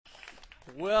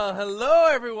Well, hello,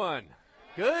 everyone.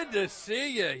 Good to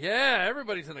see you. Yeah,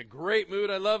 everybody's in a great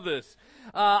mood. I love this.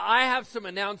 I have some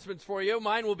announcements for you.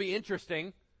 Mine will be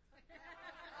interesting.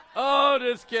 Oh,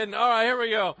 just kidding. All right, here we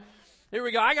go. Here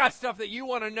we go. I got stuff that you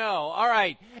want to know. All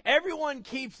right. Everyone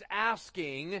keeps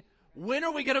asking, when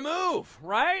are we going to move,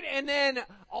 right? And then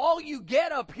all you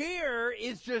get up here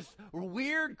is just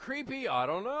weird, creepy, I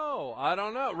don't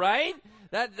know, right?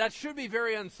 That should be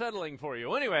very unsettling for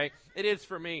you. Anyway, it is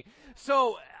for me.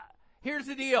 So here's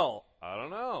the deal. I don't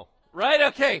know, right?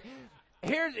 Okay.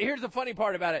 Here's the funny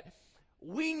part about it.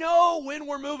 We know when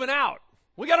we're moving out.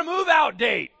 We got a move out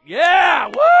date. Yeah,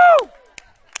 woo!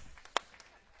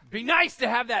 Be nice to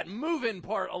have that move-in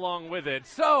part along with it.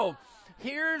 So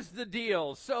here's the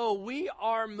deal. So we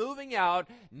are moving out.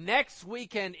 Next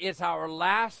weekend is our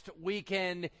last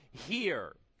weekend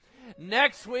here.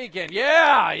 Next weekend.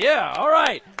 Yeah. All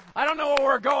right. I don't know where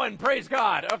we're going. Praise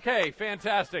God. Okay,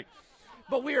 fantastic.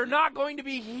 But we are not going to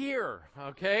be here,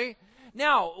 okay?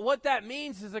 Now, what that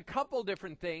means is a couple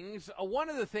different things. One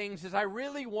of the things is I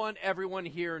really want everyone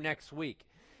here next week,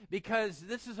 because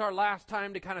this is our last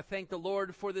time to kind of thank the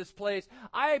Lord for this place.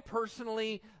 I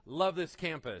personally love this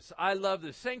campus. I love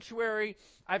the sanctuary.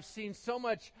 I've seen so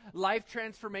much life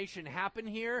transformation happen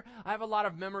here. I have a lot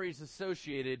of memories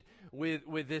associated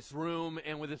with this room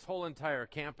and with this whole entire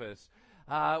campus.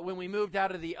 When we moved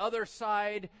out of the other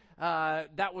side,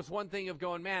 that was one thing of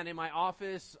going, man, in my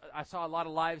office, I saw a lot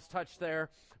of lives touched there.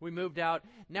 We moved out.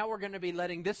 Now we're going to be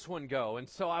letting this one go. And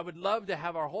so I would love to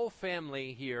have our whole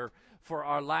family here for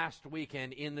our last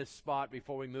weekend in this spot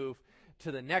before we move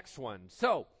to the next one.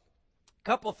 So,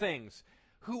 couple things.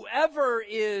 Whoever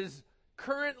is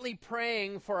currently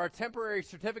praying for our temporary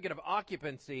certificate of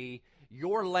occupancy,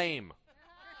 you're lame.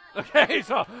 Okay,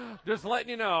 so just letting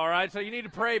you know, all right? So you need to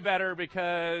pray better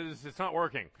because it's not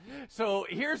working. So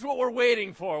here's what we're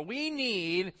waiting for. We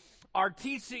need our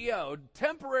TCO,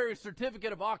 temporary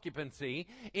certificate of occupancy,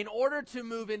 in order to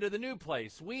move into the new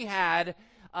place. We had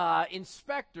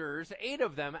inspectors, 8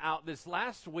 of them, out this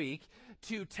last week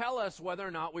to tell us whether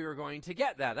or not we were going to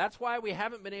get that. That's why we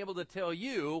haven't been able to tell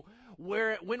you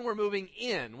when we're moving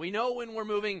in. We know when we're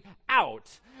moving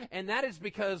out, and that is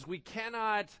because we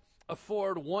cannot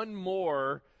afford one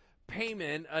more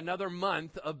payment, another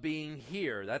month of being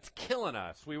here. That's killing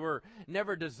us. We were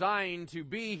never designed to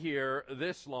be here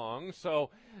this long,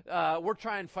 so we're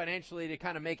trying financially to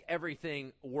kind of make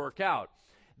everything work out.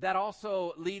 That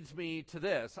also leads me to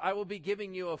this. I will be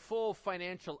giving you a full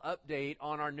financial update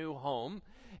on our new home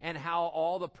and how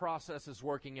all the process is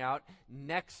working out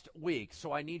next week.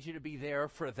 So I need you to be there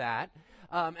for that.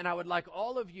 And I would like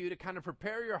all of you to kind of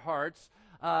prepare your hearts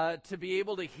to be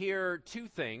able to hear 2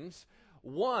 things.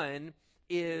 One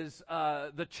is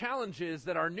the challenges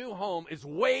that our new home is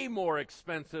way more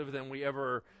expensive than we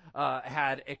ever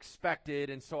had expected,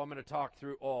 and so I'm going to talk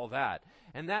through all that.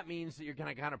 And that means that you're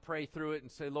going to kind of pray through it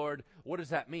and say, Lord, what does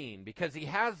that mean? Because he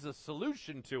has the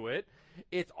solution to it.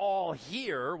 It's all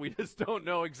here. We just don't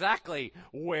know exactly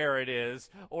where it is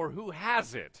or who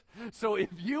has it. So if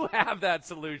you have that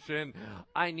solution,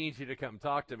 I need you to come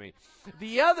talk to me.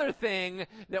 The other thing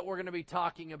that we're going to be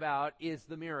talking about is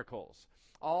the miracles.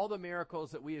 All the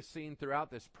miracles that we have seen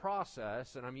throughout this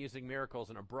process, and I'm using miracles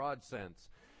in a broad sense.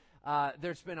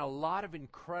 There's been a lot of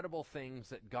incredible things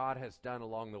that God has done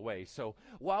along the way. So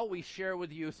while we share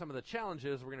with you some of the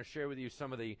challenges, we're going to share with you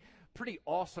some of the pretty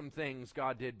awesome things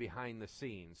God did behind the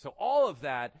scenes. So all of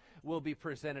that will be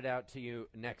presented out to you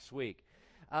next week.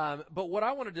 But what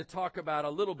I wanted to talk about a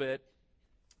little bit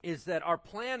is that our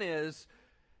plan is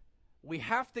we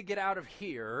have to get out of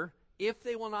here. If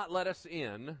they will not let us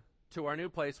in to our new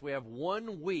place, we have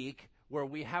 1 week where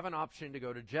we have an option to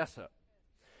go to Jessup.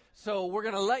 So we're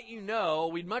going to let you know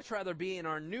we'd much rather be in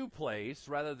our new place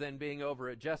rather than being over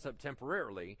at Jessup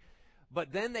temporarily.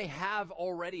 But then they have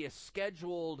already a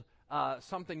scheduled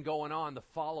something going on the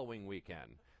following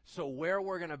weekend. So where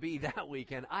we're going to be that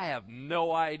weekend, I have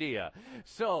no idea.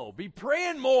 So be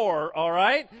praying more, all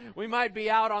right? We might be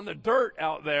out on the dirt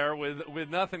out there with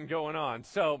nothing going on.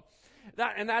 So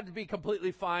that'd be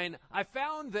completely fine. I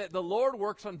found that the Lord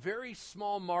works on very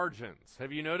small margins.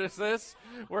 Have you noticed this?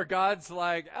 Where God's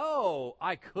like, oh,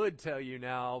 I could tell you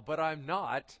now, but I'm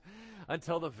not,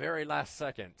 until the very last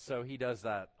second. So he does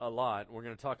that a lot. We're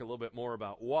going to talk a little bit more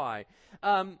about why.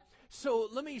 So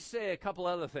let me say a couple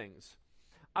other things.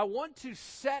 I want to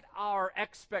set our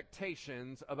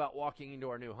expectations about walking into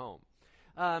our new home.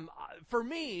 For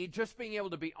me, just being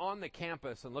able to be on the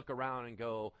campus and look around and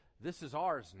go, this is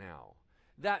ours now.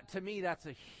 That, to me, that's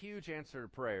a huge answer to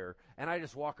prayer, and I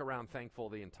just walk around thankful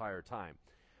the entire time.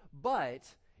 But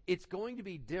it's going to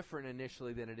be different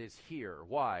initially than it is here.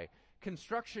 Why?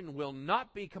 construction will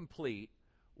not be complete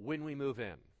when we move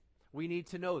in. We need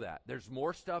to know that. There's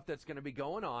more stuff that's going to be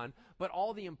going on, but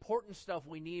all the important stuff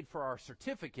we need for our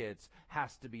certificates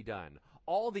has to be done.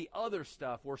 All the other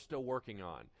stuff we're still working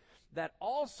on. That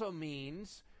also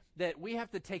means that we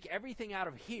have to take everything out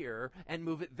of here and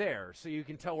move it there. So you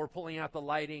can tell we're pulling out the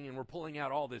lighting and we're pulling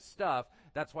out all this stuff.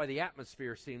 That's why the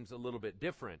atmosphere seems a little bit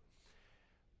different.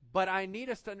 But I need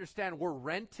us to understand we're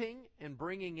renting and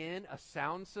bringing in a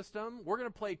sound system. We're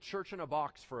going to play church in a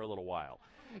box for a little while.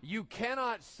 You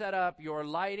cannot set up your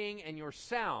lighting and your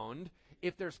sound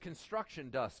if there's construction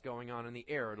dust going on in the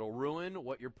air. It'll ruin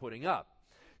what you're putting up.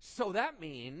 So that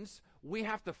means we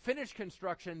have to finish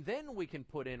construction, then we can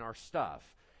put in our stuff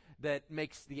that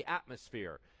makes the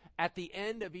atmosphere. At the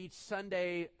end of each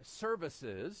Sunday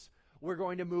services, we're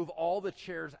going to move all the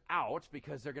chairs out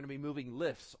because they're going to be moving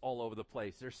lifts all over the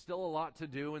place. There's still a lot to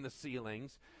do in the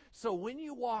ceilings. So when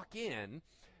you walk in,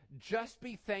 just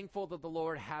be thankful that the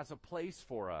Lord has a place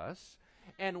for us,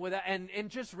 and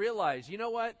just realize, you know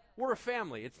what? We're a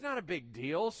family. It's not a big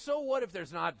deal. So what if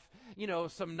there's not,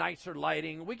 some nicer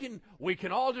lighting? We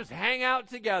can all just hang out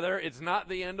together. It's not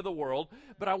the end of the world.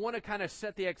 But I want to kind of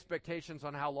set the expectations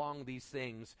on how long these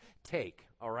things take,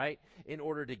 all right, in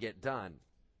order to get done.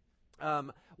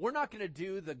 We're not going to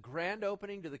do the grand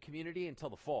opening to the community until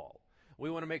the fall. We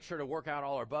want to make sure to work out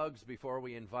all our bugs before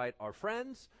we invite our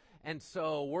friends. And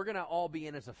so we're going to all be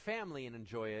in as a family and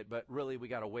enjoy it, but really we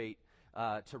got to wait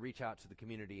to reach out to the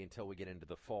community until we get into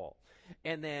the fall.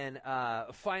 And then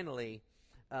finally,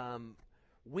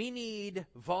 we need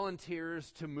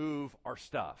volunteers to move our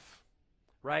stuff,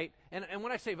 right? And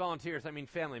when I say volunteers, I mean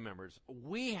family members.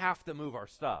 We have to move our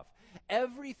stuff.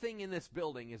 Everything in this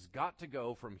building has got to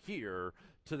go from here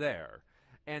to there.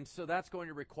 And so that's going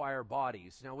to require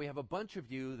bodies. Now, we have a bunch of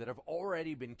you that have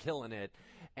already been killing it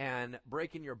and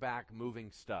breaking your back moving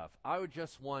stuff. I would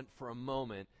just want for a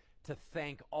moment to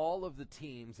thank all of the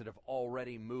teams that have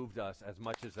already moved us as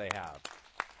much as they have.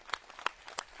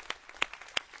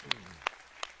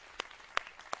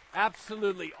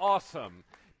 Absolutely awesome.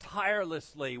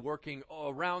 Tirelessly working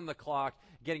around the clock,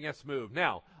 getting us moved.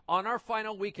 Now, on our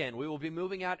final weekend, we will be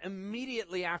moving out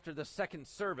immediately after the second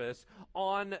service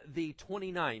on the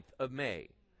 29th of May.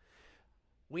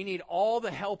 We need all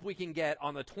the help we can get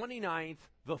on the 29th,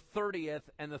 the 30th,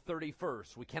 and the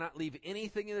 31st. We cannot leave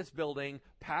anything in this building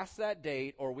past that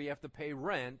date, or we have to pay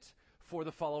rent for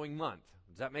the following month.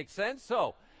 Does that make sense?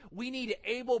 So, we need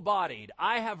able-bodied.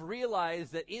 I have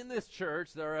realized that in this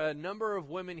church, there are a number of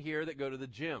women here that go to the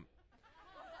gym.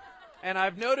 And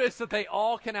I've noticed that they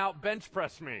all can out-bench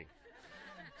press me.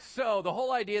 So the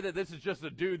whole idea that this is just a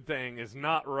dude thing is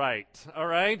not right, all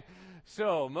right?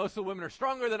 So most of the women are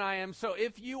stronger than I am. So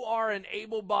if you are an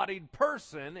able-bodied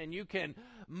person and you can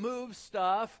move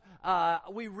stuff,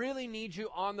 we really need you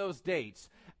on those dates.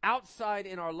 Outside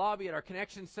in our lobby at our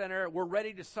Connection Center, we're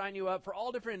ready to sign you up for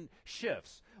all different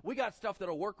shifts. We got stuff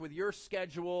that'll work with your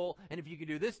schedule, and if you can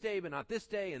do this day but not this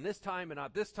day, and this time but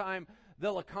not this time,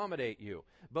 they'll accommodate you.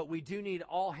 But we do need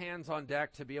all hands on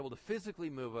deck to be able to physically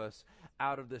move us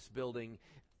out of this building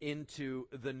into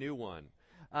the new one.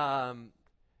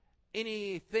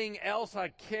 Anything else I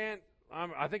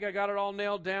think I got it all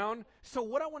nailed down. So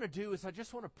what I want to do is I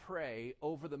just want to pray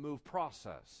over the move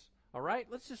process. All right?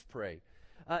 Let's just pray.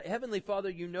 Heavenly Father,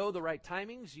 you know the right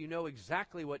timings. You know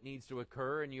exactly what needs to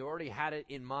occur, and you already had it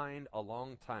in mind a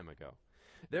long time ago.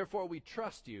 Therefore, we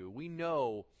trust you. We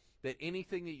know that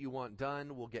anything that you want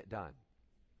done will get done.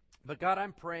 But God,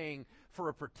 I'm praying for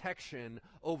a protection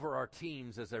over our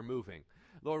teams as they're moving.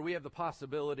 Lord, we have the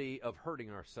possibility of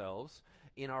hurting ourselves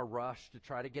in our rush to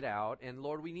try to get out. And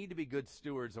Lord, we need to be good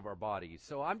stewards of our bodies.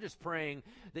 So I'm just praying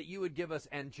that you would give us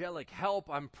angelic help.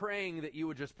 I'm praying that you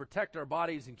would just protect our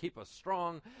bodies and keep us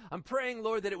strong. I'm praying,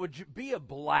 Lord, that it would be a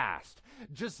blast.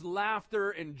 Just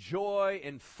laughter and joy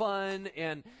and fun.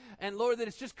 And Lord, that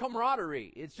it's just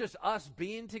camaraderie. It's just us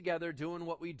being together, doing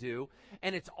what we do.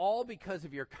 And it's all because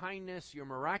of your kindness, your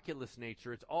miraculous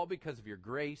nature. It's all because of your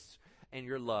grace and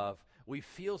your love. We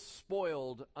feel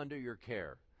spoiled under your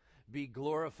care. Be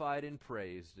glorified and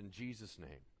praised in Jesus' name.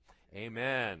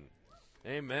 Amen.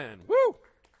 Amen. Woo!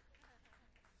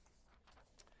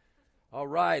 All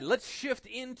right, let's shift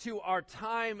into our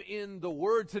time in the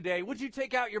Word today. Would you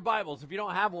take out your Bibles? If you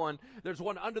don't have one, there's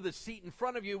one under the seat in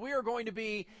front of you. We are going to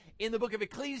be in the book of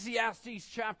Ecclesiastes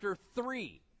chapter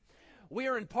 3. We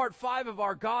are in part 5 of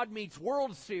our God Meets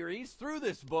World series through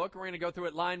this book. We're going to go through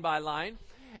it line by line.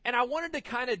 And I wanted to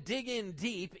kind of dig in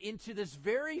deep into this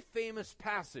very famous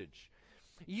passage.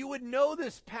 You would know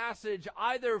this passage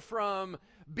either from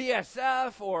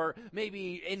BSF or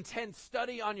maybe intense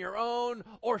study on your own,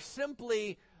 or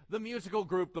simply the musical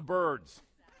group The Byrds.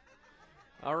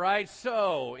 All right,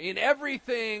 so in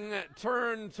everything,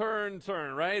 turn,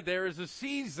 right? There is a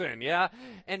season, yeah?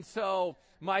 And so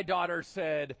my daughter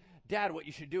said, Dad, what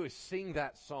you should do is sing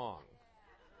that song.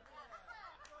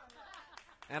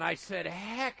 And I said,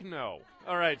 heck no.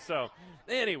 All right, so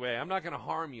anyway, I'm not going to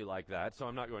harm you like that, so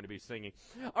I'm not going to be singing.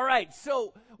 All right,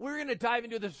 so we're going to dive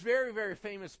into this very, very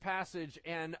famous passage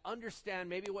and understand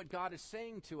maybe what God is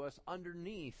saying to us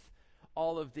underneath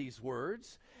all of these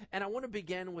words. And I want to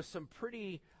begin with some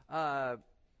pretty kind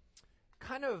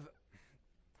of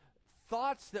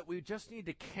thoughts that we just need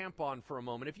to camp on for a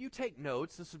moment. If you take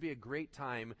notes, this would be a great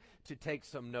time to take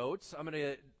some notes. I'm going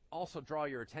to also draw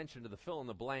your attention to the fill in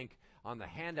the blank on the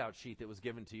handout sheet that was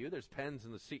given to you. There's pens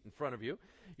in the seat in front of you.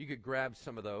 You could grab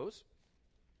some of those.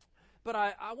 But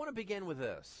I want to begin with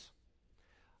this.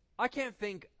 I can't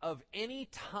think of any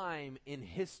time in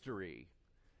history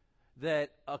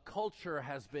that a culture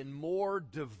has been more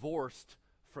divorced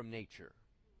from nature.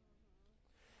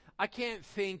 I can't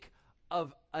think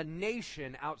of a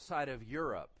nation outside of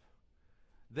Europe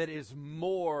that is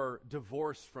more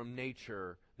divorced from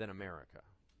nature than America.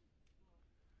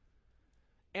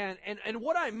 And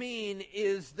what I mean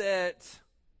is that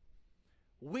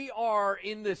we are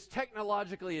in this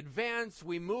technologically advanced,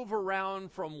 we move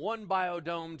around from one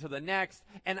biodome to the next,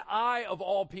 and I, of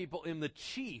all people, am the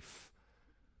chief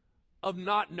of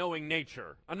not knowing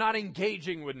nature, of not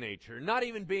engaging with nature, not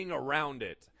even being around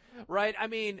it, right? I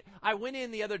mean, I went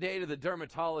in the other day to the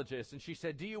dermatologist, and she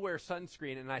said, do you wear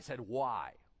sunscreen? And I said,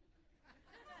 why?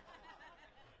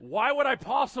 Why would I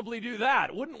possibly do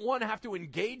that? Wouldn't one have to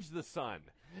engage the sun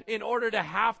in order to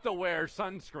have to wear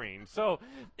sunscreen? So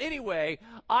anyway,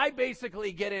 I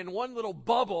basically get in one little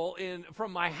bubble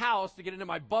from my house to get into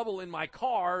my bubble in my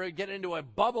car, get into a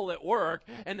bubble at work,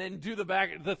 and then do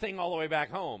the thing all the way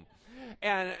back home.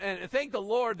 And thank the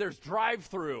Lord there's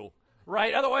drive-through,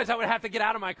 right? Otherwise I would have to get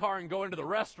out of my car and go into the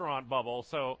restaurant bubble.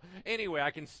 So anyway,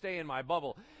 I can stay in my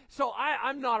bubble. So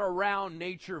I'm not around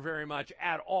nature very much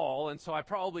at all, and so I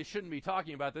probably shouldn't be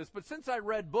talking about this. But since I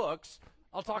read books,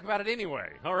 I'll talk about it anyway,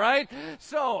 all right?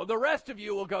 So the rest of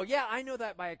you will go, yeah, I know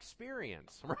that by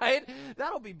experience, right?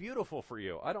 That'll be beautiful for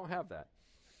you. I don't have that.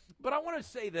 But I want to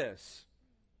say this.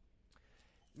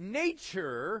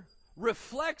 Nature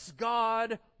reflects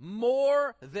God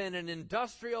more than an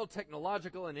industrial,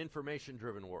 technological, and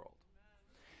information-driven world.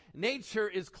 Nature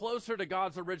is closer to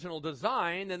God's original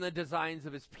design than the designs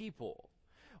of his people.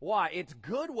 Why? It's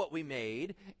good what we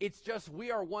made. It's just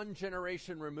we are one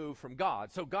generation removed from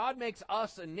God. So God makes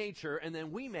us and nature, and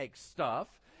then we make stuff.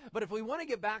 But if we want to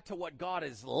get back to what God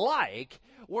is like,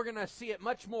 we're going to see it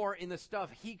much more in the stuff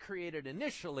he created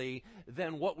initially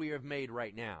than what we have made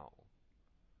right now.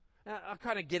 Now, I'll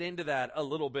kind of get into that a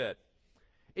little bit.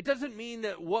 It doesn't mean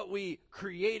that what we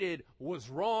created was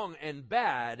wrong and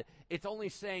bad. It's only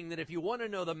saying that if you want to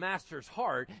know the master's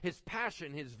heart, his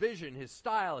passion, his vision, his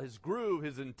style, his groove,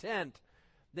 his intent,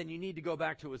 then you need to go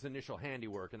back to his initial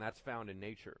handiwork, and that's found in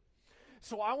nature.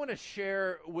 So I want to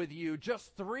share with you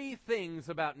just 3 things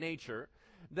about nature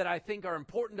that I think are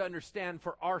important to understand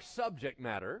for our subject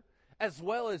matter, as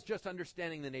well as just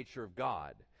understanding the nature of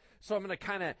God. So I'm going to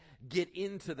kind of get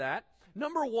into that.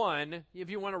 Number 1, if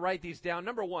you want to write these down,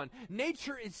 number 1,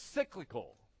 nature is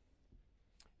cyclical.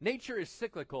 Nature is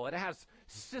cyclical. It has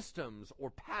systems or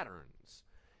patterns.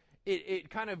 It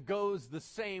kind of goes the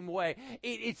same way.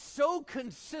 It's so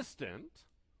consistent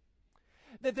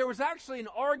that there was actually an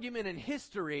argument in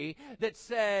history that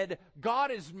said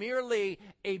God is merely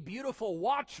a beautiful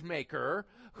watchmaker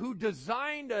who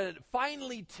designed a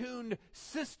finely tuned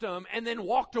system and then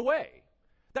walked away.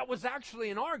 That was actually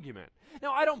an argument.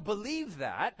 Now, I don't believe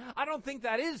that. I don't think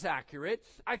that is accurate.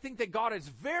 I think that God is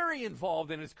very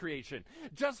involved in his creation.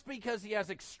 Just because he has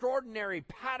extraordinary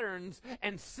patterns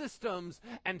and systems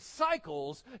and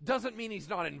cycles doesn't mean he's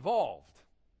not involved.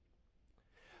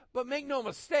 But make no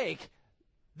mistake,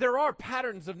 there are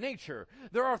patterns of nature.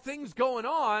 There are things going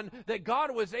on that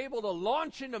God was able to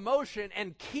launch into motion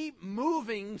and keep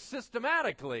moving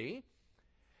systematically,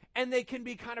 and they can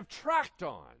be kind of tracked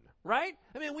on. Right?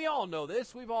 I mean, we all know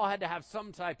this. We've all had to have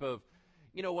some type of,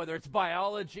 whether it's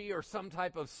biology or some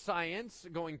type of science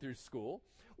going through school.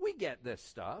 We get this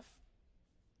stuff.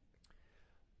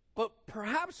 But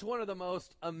perhaps one of the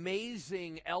most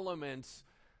amazing elements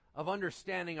of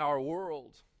understanding our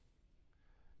world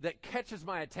that catches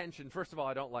my attention, first of all,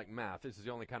 I don't like math. This is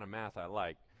the only kind of math I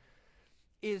like,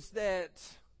 is that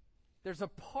there's a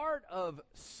part of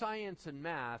science and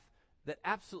math that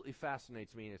absolutely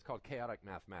fascinates me, and it's called chaotic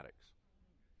mathematics.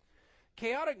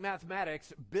 Chaotic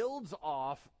mathematics builds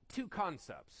off 2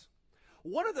 concepts.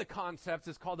 One of the concepts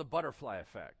is called the butterfly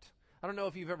effect. I don't know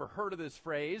if you've ever heard of this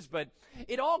phrase, but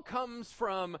it all comes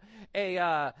from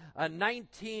I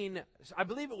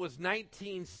believe it was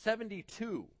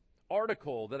 1972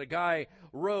 article that a guy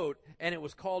wrote, and it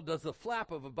was called, "Does the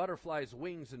Flap of a Butterfly's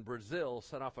Wings in Brazil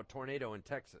Set Off a Tornado in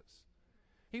Texas?"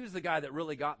 He was the guy that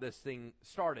really got this thing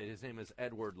started. His name is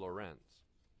Edward Lorenz.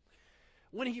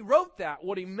 When he wrote that,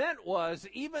 what he meant was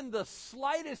even the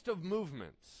slightest of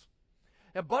movements.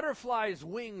 A butterfly's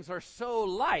wings are so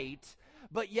light,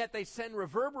 but yet they send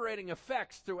reverberating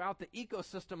effects throughout the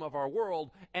ecosystem of our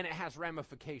world, and it has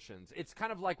ramifications. It's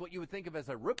kind of like what you would think of as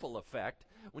a ripple effect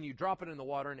when you drop it in the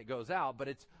water and it goes out, but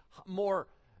it's more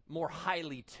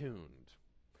highly tuned.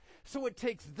 So it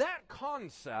takes that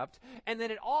concept, and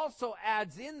then it also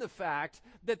adds in the fact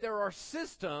that there are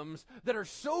systems that are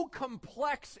so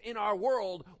complex in our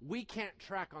world, we can't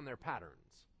track on their patterns.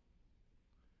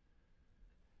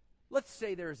 Let's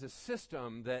say there's a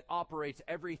system that operates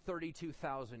every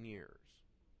 32,000 years.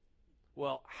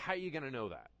 Well, how are you going to know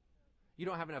that? You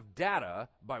don't have enough data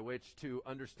by which to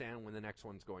understand when the next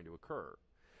one's going to occur.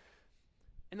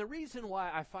 And the reason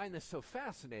why I find this so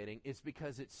fascinating is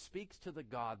because it speaks to the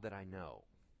God that I know.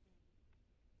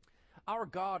 Our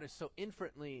God is so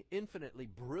infinitely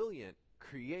brilliant,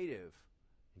 creative,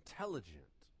 intelligent,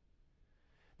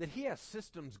 that he has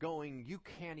systems going you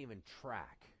can't even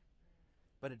track.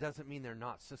 But it doesn't mean they're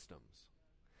not systems.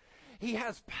 He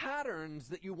has patterns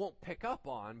that you won't pick up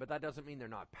on, but that doesn't mean they're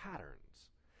not patterns.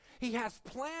 He has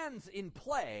plans in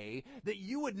play that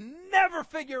you would never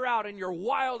figure out in your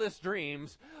wildest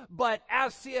dreams, but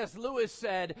as C.S. Lewis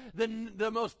said,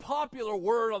 the most popular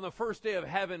word on the first day of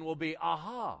heaven will be,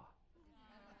 aha.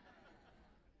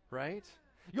 Right?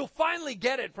 You'll finally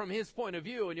get it from his point of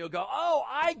view, and you'll go, oh,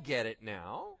 I get it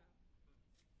now.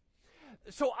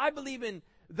 So I believe in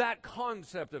that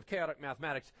concept of chaotic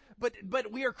mathematics.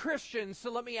 But we are Christians,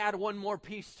 so let me add one more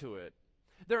piece to it.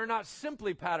 There are not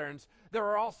simply patterns, there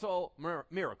are also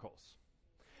miracles.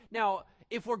 Now,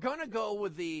 if we're going to go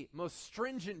with the most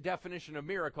stringent definition of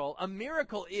miracle, a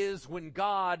miracle is when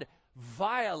God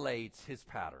violates his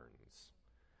patterns.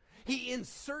 He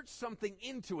inserts something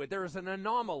into it. There is an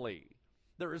anomaly.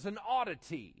 There is an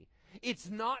oddity. It's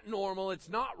not normal. It's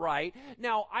not right.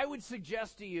 Now, I would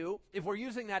suggest to you, if we're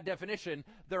using that definition,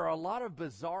 there are a lot of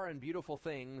bizarre and beautiful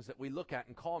things that we look at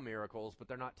and call miracles, but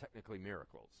they're not technically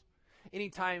miracles.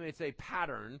 Anytime it's a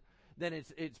pattern, then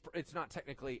it's not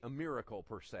technically a miracle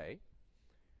per se.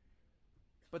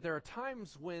 But there are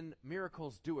times when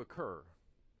miracles do occur.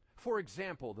 For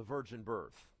example, the virgin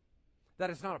birth.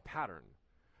 That is not a pattern.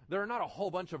 There are not a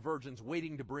whole bunch of virgins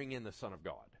waiting to bring in the Son of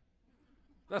God.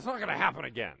 That's not going to happen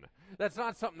again. That's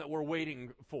not something that we're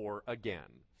waiting for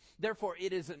again. Therefore,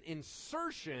 it is an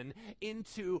insertion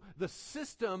into the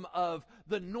system of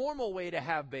the normal way to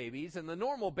have babies and the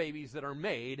normal babies that are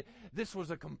made. This was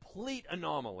a complete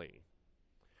anomaly.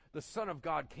 The Son of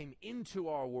God came into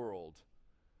our world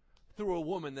through a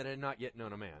woman that had not yet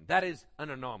known a man. That is an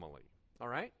anomaly. All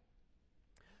right?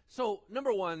 So,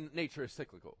 number one, nature is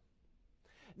cyclical.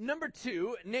 Number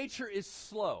two, nature is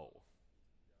slow.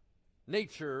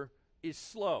 Nature is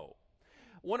slow.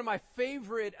 One of my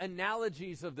favorite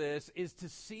analogies of this is to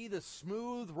see the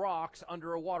smooth rocks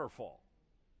under a waterfall,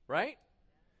 right?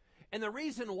 And the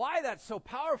reason why that's so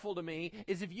powerful to me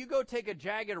is if you go take a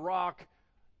jagged rock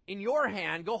in your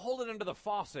hand, go hold it under the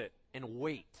faucet and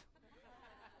wait,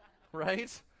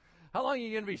 right? How long are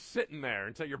you going to be sitting there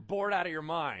until you're bored out of your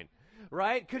mind,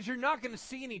 right? Because you're not going to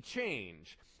see any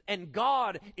change. And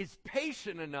God is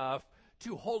patient enough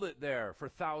to hold it there for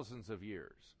thousands of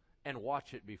years and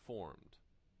watch it be formed.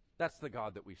 That's the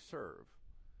God that we serve.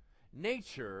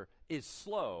 Nature is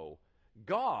slow.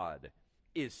 God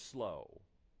is slow.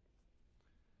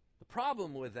 The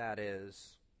problem with that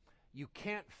is you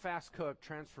can't fast cook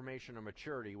transformation or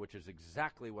maturity, which is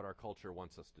exactly what our culture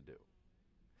wants us to do.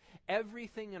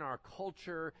 Everything in our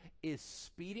culture is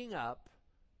speeding up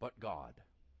but God.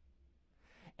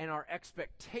 And our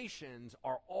expectations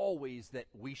are always that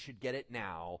we should get it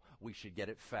now, we should get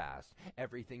it fast,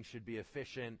 everything should be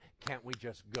efficient, can't we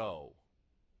just go?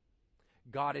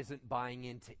 God isn't buying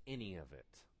into any of it.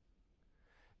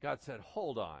 God said,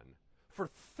 hold on,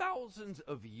 for thousands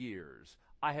of years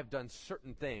I have done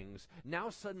certain things,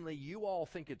 now suddenly you all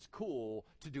think it's cool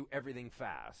to do everything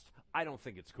fast. I don't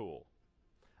think it's cool.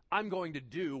 I'm going to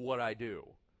do what I do.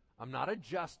 I'm not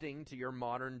adjusting to your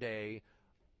modern day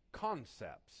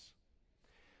concepts.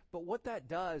 But what that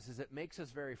does is it makes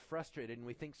us very frustrated and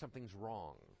we think something's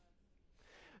wrong.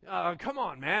 Come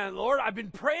on, man, Lord, I've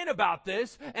been praying about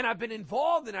this and I've been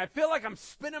involved and I feel like I'm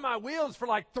spinning my wheels for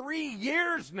like 3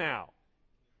 years now.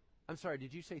 I'm sorry,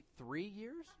 did you say 3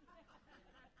 years?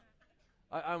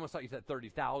 I almost thought you said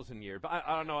 30,000 years, but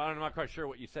I don't know. I'm not quite sure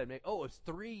what you said. Maybe, it's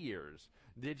 3 years.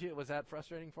 Did you? Was that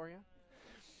frustrating for you?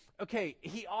 Okay,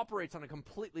 he operates on a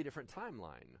completely different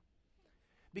timeline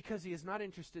because he is not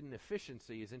interested in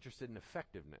efficiency. He's interested in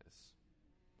effectiveness.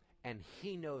 And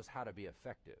he knows how to be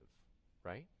effective,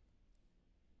 right?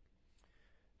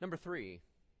 Number 3,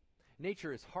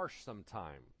 nature is harsh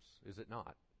sometimes, is it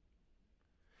not?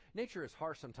 Nature is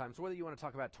harsh sometimes, whether you want to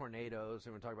talk about tornadoes,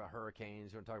 you want to talk about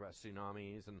hurricanes, you want to talk about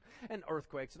tsunamis and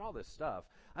earthquakes and all this stuff.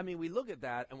 I mean, we look at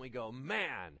that and we go,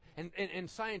 man, and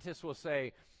scientists will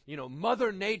say,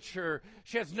 Mother Nature,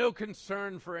 she has no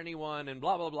concern for anyone and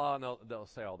blah, blah, blah, and they'll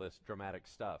say all this dramatic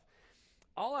stuff.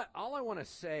 All I want to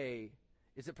say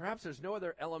is that perhaps there's no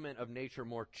other element of nature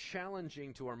more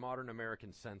challenging to our modern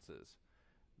American senses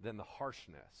than the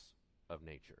harshness of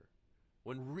nature.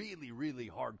 When really, really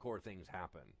hardcore things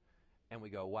happen, and we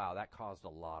go, wow, that caused a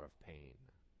lot of pain,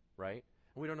 right?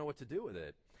 And we don't know what to do with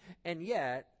it. And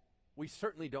yet, we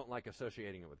certainly don't like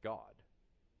associating it with God,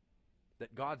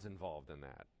 that God's involved in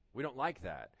that. We don't like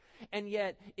that. And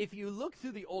yet, if you look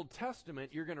through the Old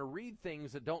Testament, you're going to read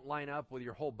things that don't line up with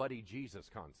your whole buddy Jesus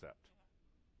concept.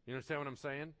 You understand what I'm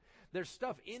saying? There's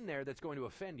stuff in there that's going to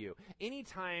offend you.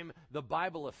 Anytime the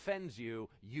Bible offends you,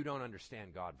 you don't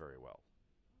understand God very well.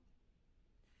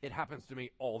 It happens to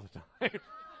me all the time.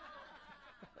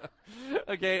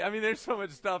 Okay, I mean, there's so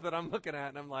much stuff that I'm looking at,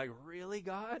 and I'm like, really,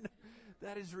 God?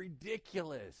 That is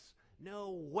ridiculous.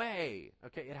 No way.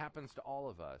 Okay, it happens to all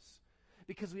of us.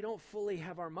 Because we don't fully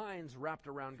have our minds wrapped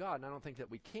around God, and I don't think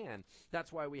that we can.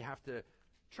 That's why we have to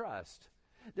trust.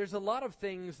 There's a lot of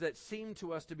things that seem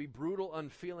to us to be brutal,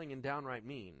 unfeeling, and downright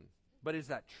mean. But is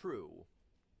that true?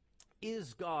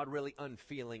 Is God really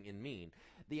unfeeling and mean?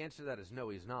 The answer to that is no,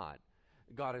 he's not.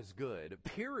 God is good,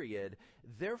 period.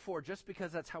 Therefore, just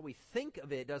because that's how we think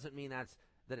of it doesn't mean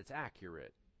that it's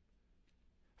accurate.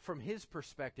 From his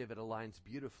perspective, it aligns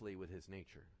beautifully with his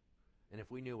nature. And if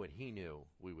we knew what he knew,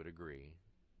 we would agree.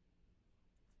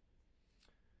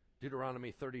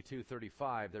 Deuteronomy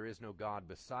 32:35, there is no God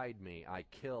beside me. I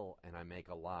kill and I make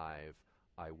alive.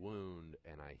 I wound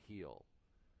and I heal.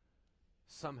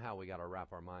 Somehow we got to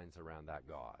wrap our minds around that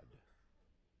God.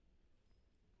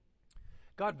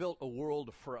 God built a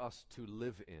world for us to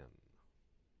live in.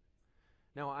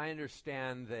 Now, I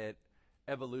understand that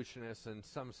evolutionists and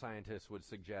some scientists would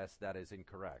suggest that is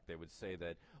incorrect. They would say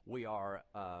that we are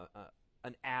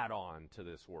an add-on to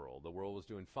this world. The world was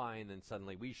doing fine, and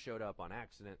suddenly we showed up on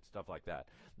accident, stuff like that.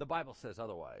 The Bible says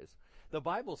otherwise. The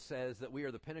Bible says that we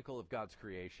are the pinnacle of God's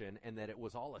creation and that it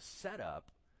was all a setup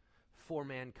for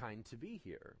mankind to be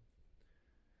here.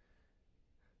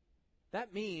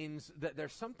 That means that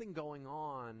there's something going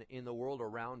on in the world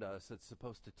around us that's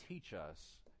supposed to teach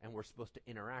us and we're supposed to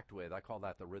interact with. I call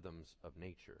that the rhythms of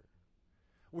nature.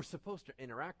 We're supposed to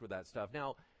interact with that stuff.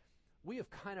 Now, we have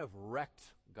kind of wrecked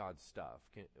God's stuff.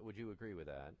 Would you agree with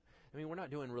that? I mean, we're not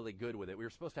doing really good with it. We were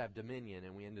supposed to have dominion,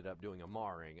 and we ended up doing a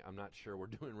marring. I'm not sure we're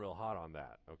doing real hot on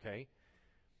that, okay?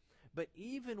 But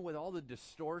even with all the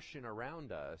distortion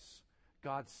around us,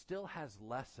 God still has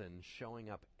lessons showing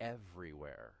up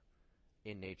everywhere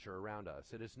in nature around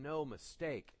us. It is no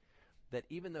mistake that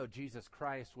even though Jesus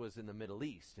Christ was in the Middle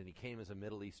East, and he came as a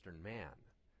Middle Eastern man,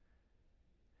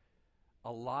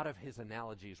 a lot of his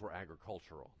analogies were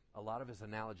agricultural. A lot of his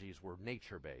analogies were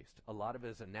nature-based. A lot of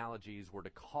his analogies were to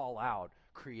call out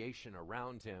creation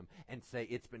around him and say,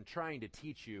 it's been trying to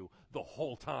teach you the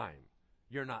whole time.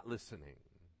 You're not listening.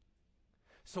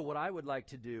 So what I would like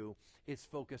to do is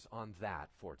focus on that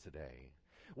for today.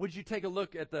 Would you take a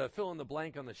look at the fill in the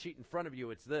blank on the sheet in front of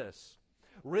you? It's this.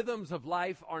 Rhythms of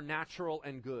life are natural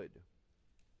and good.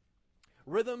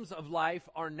 Rhythms of life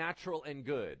are natural and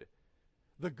good.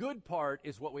 The good part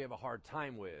is what we have a hard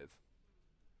time with.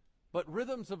 But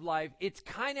rhythms of life, it's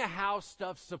kind of how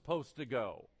stuff's supposed to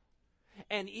go.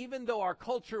 And even though our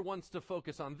culture wants to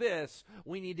focus on this,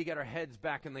 we need to get our heads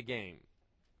back in the game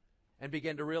and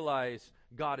begin to realize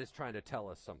God is trying to tell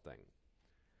us something.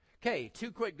 Okay,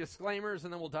 2 quick disclaimers,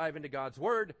 and then we'll dive into God's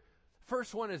Word.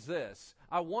 First one is this.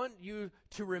 I want you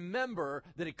to remember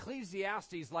that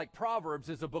Ecclesiastes, like Proverbs,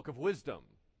 is a book of wisdom.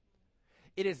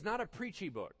 It is not a preachy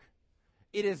book.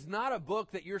 It is not a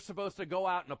book that you're supposed to go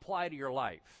out and apply to your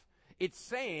life. It's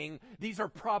saying these are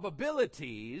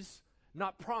probabilities,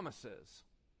 not promises.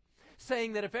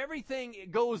 Saying that if everything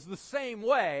goes the same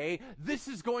way, this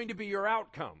is going to be your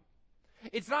outcome.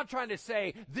 It's not trying to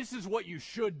say, this is what you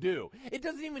should do. It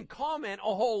doesn't even comment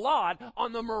a whole lot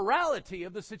on the morality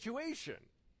of the situation.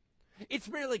 It's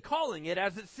merely calling it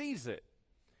as it sees it.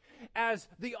 as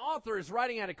the author is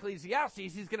writing out Ecclesiastes,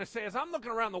 he's going to say, as I'm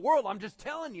looking around the world, I'm just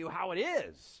telling you how it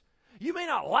is. You may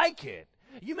not like it.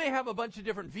 You may have a bunch of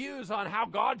different views on how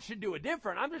God should do it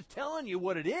different. I'm just telling you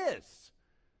what it is.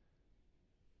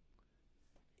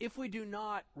 If we do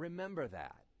not remember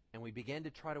that, and we begin to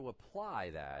try to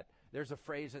apply that, there's a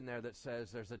phrase in there that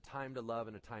says there's a time to love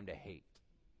and a time to hate.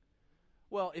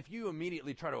 Well, if you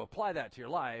immediately try to apply that to your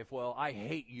life, well, I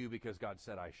hate you because God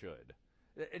said I should.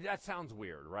 That sounds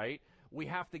weird, right? We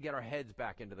have to get our heads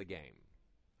back into the game.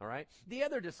 All right? The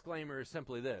other disclaimer is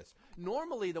simply this.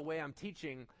 Normally, the way I'm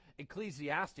teaching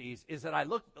Ecclesiastes is that I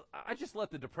just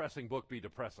let the depressing book be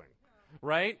depressing,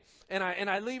 right? And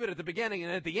I leave it at the beginning,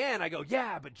 and at the end I go,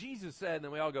 yeah, but Jesus said, and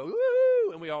then we all go,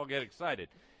 woo, and we all get excited.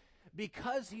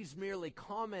 Because he's merely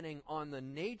commenting on the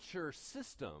nature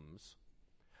systems,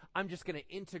 I'm just going to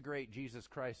integrate Jesus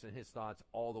Christ and his thoughts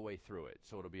all the way through it,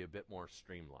 so it'll be a bit more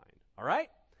streamlined. All right?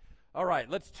 All right,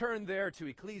 let's turn there to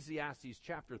Ecclesiastes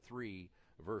chapter 3,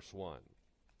 verse 1.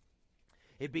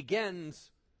 It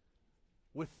begins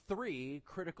with 3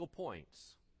 critical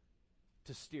points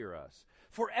to steer us.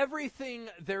 For everything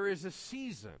there is a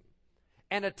season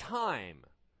and a time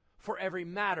for every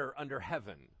matter under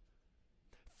heaven.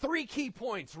 3 key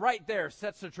points right there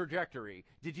sets the trajectory.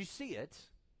 Did you see it?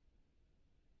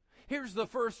 Here's the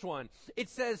first one. It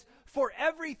says, for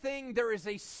everything there is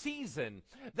a season.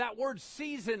 That word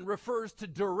season refers to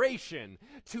duration,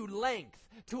 to length,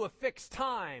 to a fixed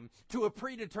time, to a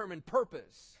predetermined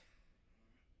purpose.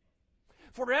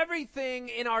 For everything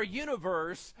in our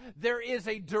universe, there is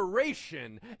a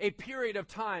duration, a period of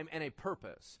time, and a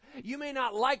purpose. You may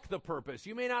not like the purpose.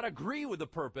 You may not agree with the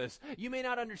purpose. You may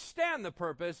not understand the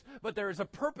purpose, but there is a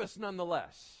purpose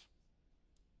nonetheless.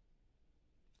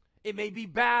 It may be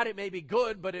bad, it may be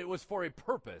good, but it was for a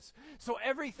purpose. So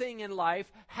everything in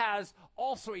life has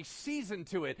also a season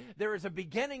to it. There is a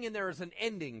beginning and there is an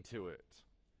ending to it.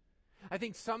 I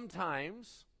think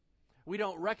sometimes we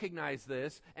don't recognize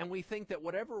this, and we think that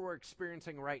whatever we're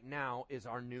experiencing right now is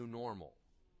our new normal,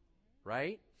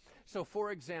 right? So,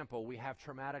 for example, we have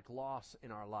traumatic loss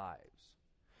in our lives.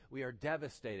 We are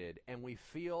devastated, and we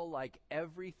feel like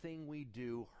everything we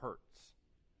do hurts.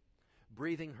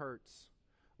 Breathing hurts,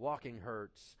 walking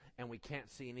hurts, and we can't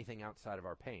see anything outside of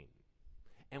our pain.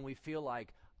 And we feel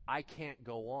like, I can't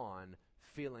go on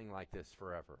feeling like this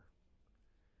forever.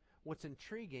 What's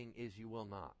intriguing is you will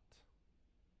not.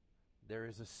 There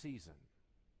is a season.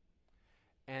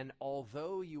 And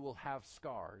although you will have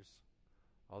scars,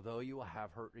 although you will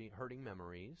have hurting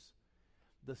memories,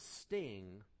 the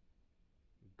sting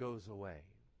goes away.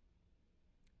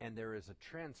 And there is a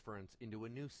transference into a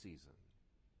new season.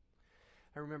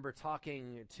 I remember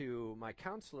talking to my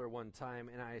counselor one time,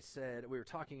 and I said, we were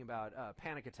talking about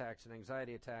panic attacks and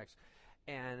anxiety attacks,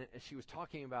 and she was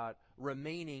talking about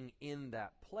remaining in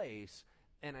that place.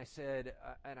 And I said,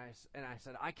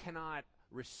 I cannot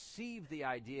receive the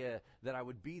idea that I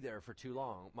would be there for too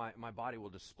long. My body will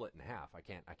just split in half. I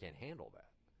can't handle that.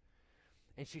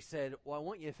 And she said, well, I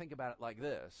want you to think about it like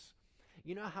this.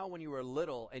 You know how when you were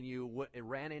little and you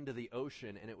ran into the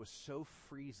ocean and it was so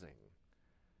freezing,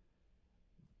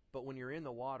 but when you're in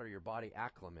the water, your body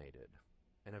acclimated,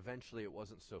 and eventually it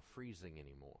wasn't so freezing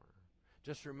anymore.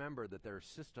 Just remember that there are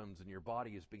systems and your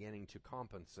body is beginning to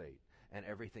compensate, and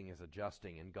everything is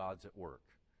adjusting, and God's at work.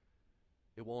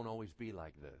 It won't always be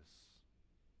like this.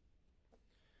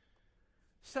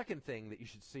 Second thing that you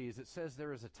should see is it says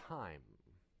there is a time.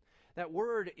 That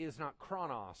word is not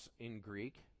chronos in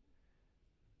Greek.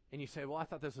 And you say, well, I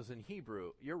thought this was in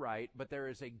Hebrew. You're right, but there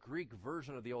is a Greek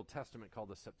version of the Old Testament called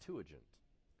the Septuagint.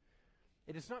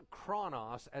 It is not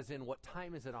chronos as in what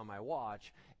time is it on my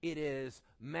watch. It is,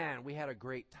 man, we had a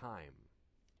great time.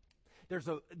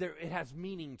 It has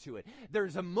meaning to it.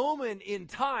 There's a moment in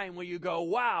time where you go,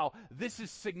 wow, this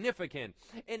is significant.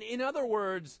 And in other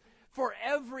words, for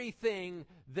everything,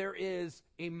 there is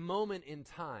a moment in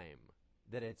time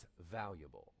that it's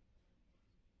valuable.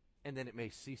 And then it may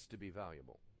cease to be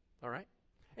valuable. All right?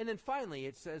 And then finally,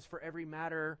 it says, for every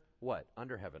matter, what?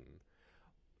 Under heaven.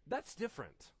 That's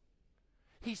different.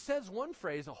 He says one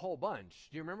phrase a whole bunch.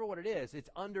 Do you remember what it is? It's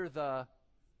under the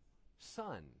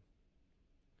sun.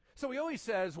 So he always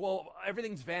says, well,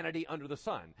 everything's vanity under the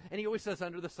sun. And he always says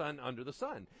under the sun, under the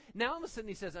sun. Now all of a sudden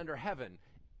he says under heaven.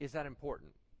 Is that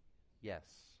important? Yes.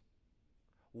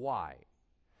 Why?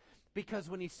 Because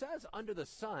when he says under the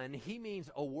sun, he means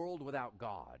a world without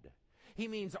God. He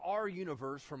means our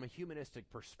universe from a humanistic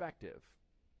perspective.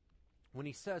 When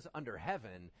he says under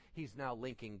heaven, he's now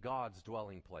linking God's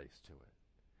dwelling place to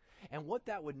it. And what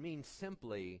that would mean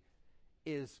simply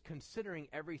is considering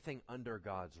everything under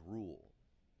God's rule.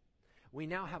 we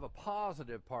now have a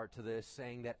positive part to this,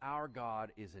 saying that our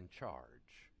God is in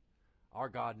charge. Our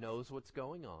God knows what's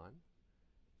going on,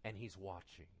 and he's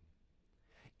watching.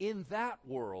 In that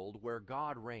world where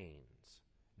God reigns,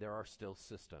 there are still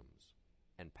systems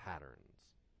and patterns.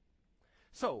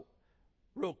 So,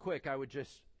 real quick, I would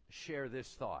just share this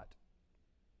thought.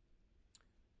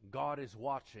 God is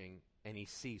watching, and he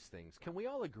sees things. Can we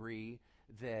all agree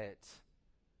that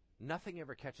nothing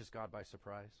ever catches God by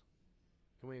surprise?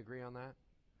 Can we agree on that?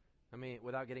 I mean,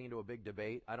 without getting into a big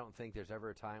debate, I don't think there's ever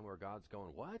a time where God's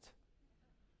going, what?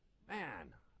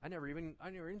 Man, I never even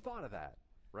thought of that,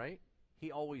 right?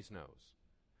 He always knows.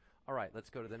 All right, let's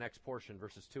go to the next portion,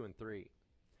 verses 2 and 3.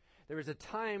 There is a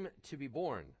time to be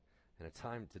born and a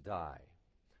time to die,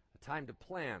 a time to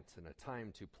plant and a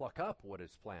time to pluck up what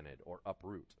is planted or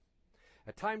uproot,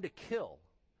 a time to kill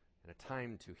and a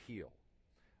time to heal,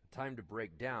 a time to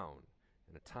break down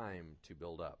and a time to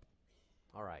build up.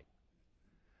 All right.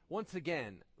 Once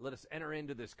again, let us enter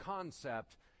into this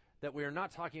concept that we are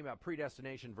not talking about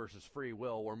predestination versus free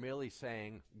will. We're merely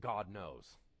saying God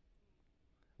knows.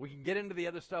 We can get into the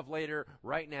other stuff later.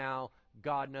 Right now,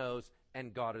 God knows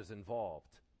and God is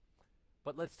involved.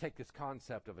 But let's take this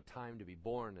concept of a time to be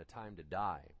born and a time to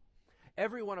die.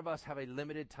 Every one of us have a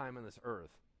limited time on this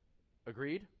earth.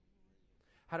 Agreed?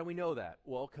 How do we know that?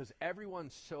 Well, because everyone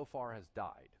so far has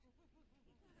died.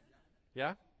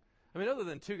 Yeah? I mean, other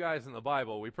than two guys in the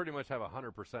Bible, we pretty much have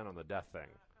 100% on the death thing.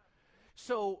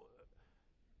 So,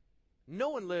 no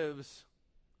one lives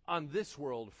on this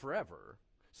world forever.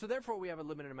 So therefore, we have a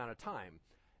limited amount of time.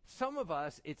 Some of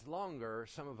us, it's longer.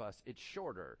 Some of us, it's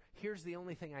shorter. Here's the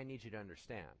only thing I need you to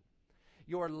understand.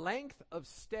 Your length of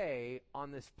stay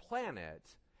on this planet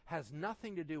has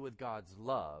nothing to do with God's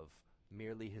love,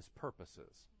 merely his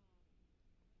purposes.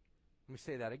 Let me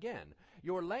say that again.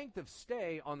 Your length of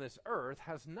stay on this earth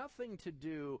has nothing to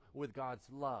do with God's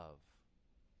love,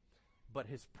 but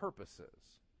his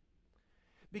purposes.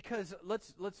 Because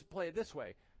let's play it this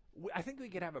way. I think we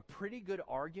could have a pretty good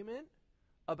argument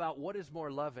about what is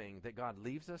more loving, that God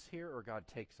leaves us here or God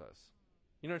takes us.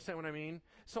 You understand what I mean?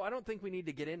 So I don't think we need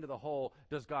to get into the whole,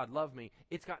 does God love me?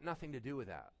 It's got nothing to do with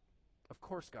that. Of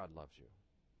course God loves you.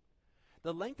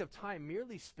 The length of time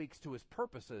merely speaks to his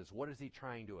purposes. What is he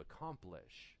trying to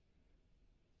accomplish?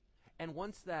 And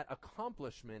once that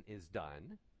accomplishment is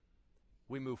done,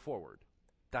 we move forward.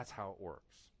 That's how it works.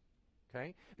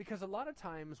 Okay? Because a lot of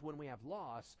times when we have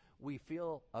loss, we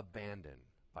feel abandoned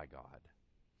by God.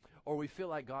 Or we feel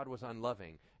like God was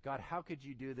unloving. God, how could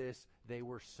you do this? They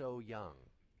were so young.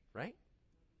 Right?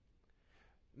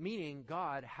 Meaning,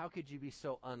 God, how could you be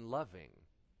so unloving?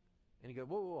 And you go,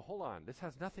 whoa, hold on. This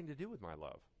has nothing to do with my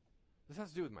love. This has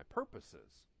to do with my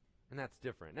purposes. And that's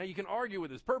different. Now, you can argue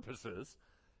with his purposes,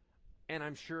 and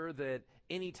I'm sure that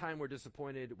any time we're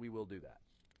disappointed, we will do that.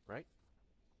 Right?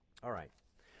 All right.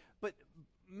 But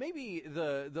maybe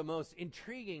the most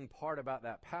intriguing part about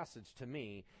that passage to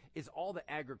me is all the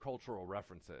agricultural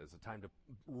references, a time to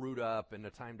root up and a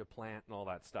time to plant and all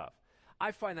that stuff.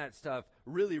 I find that stuff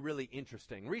really, really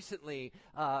interesting. Recently,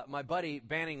 my buddy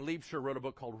Banning Liebscher wrote a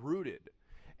book called Rooted.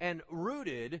 And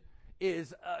Rooted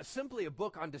is simply a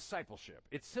book on discipleship.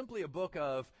 It's simply a book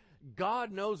of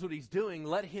God knows what he's doing.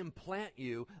 Let him plant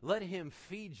you. Let him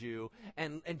feed you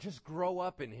and just grow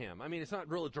up in him. I mean, it's not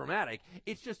really dramatic.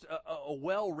 It's just a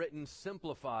well-written,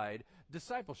 simplified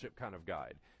discipleship kind of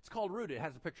guide. It's called Rooted. It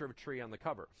has a picture of a tree on the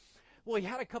cover. Well, he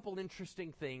had a couple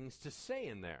interesting things to say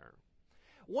in there.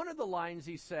 One of the lines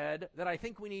he said that I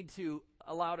think we need to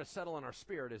allow to settle in our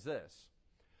spirit is this.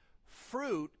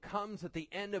 Fruit comes at the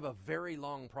end of a very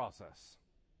long process.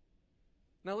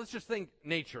 Now let's just think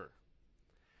nature.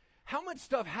 How much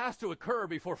stuff has to occur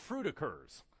before fruit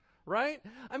occurs? Right?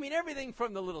 I mean, everything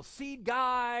from the little seed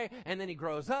guy, and then he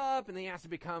grows up, and then he has to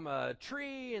become a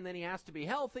tree, and then he has to be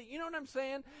healthy. You know what I'm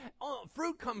saying?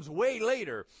 Fruit comes way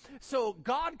later. So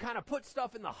God kind of put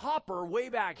stuff in the hopper way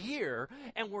back here,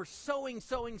 and we're sowing.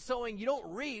 You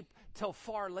don't reap till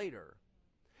far later.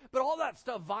 But all that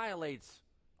stuff violates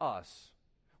us.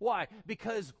 Why?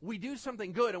 Because we do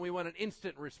something good, and we want an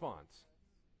instant response.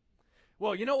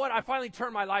 Well, you know what? I finally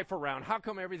turned my life around. How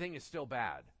come everything is still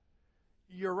bad?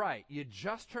 You're right. You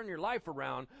just turn your life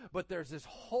around, but there's this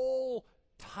whole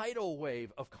tidal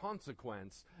wave of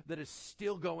consequence that is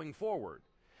still going forward.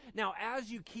 Now, as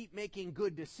you keep making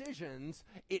good decisions,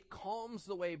 it calms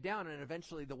the wave down, and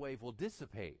eventually the wave will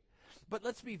dissipate. But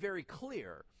let's be very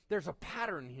clear. There's a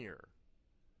pattern here.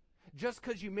 Just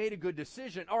because you made a good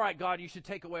decision, all right, God, you should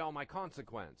take away all my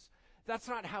consequence. That's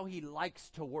not how he likes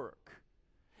to work.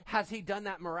 Has he done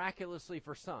that miraculously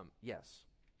for some? Yes.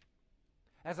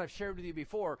 As I've shared with you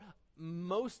before,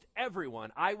 most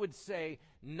everyone, I would say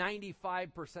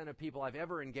 95% of people I've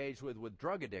ever engaged with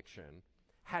drug addiction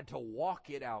had to walk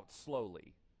it out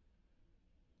slowly.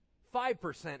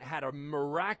 5% had a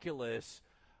miraculous,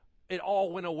 it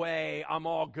all went away, I'm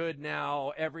all good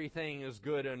now, everything is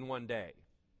good in one day.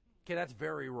 Okay, that's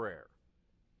very rare.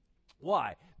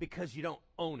 Why? Because you don't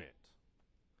own it.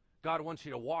 God wants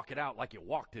you to walk it out like you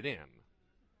walked it in.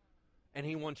 And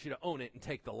he wants you to own it and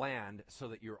take the land so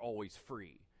that you're always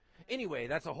free. Anyway,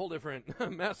 that's a whole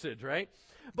different message, right?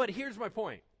 But here's my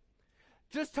point.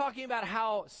 Just talking about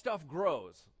how stuff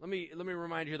grows. Let me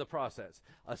remind you of the process.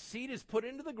 A seed is put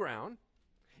into the ground.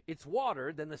 It's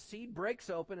watered. Then the seed breaks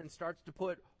open and starts to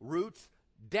put roots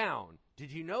down.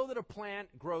 Did you know that a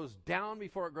plant grows down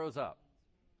before it grows up?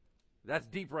 That's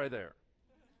deep right there.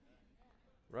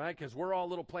 Right? Because we're all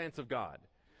little plants of God.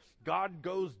 God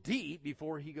goes deep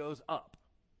before he goes up.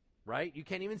 Right? You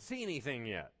can't even see anything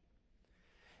yet.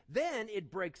 Then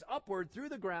it breaks upward through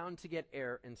the ground to get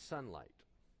air and sunlight.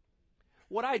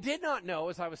 What I did not know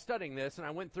as I was studying this, and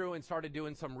I went through and started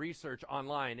doing some research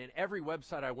online, and every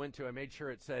website I went to, I made sure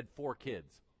it said 4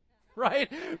 kids.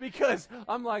 Right? Because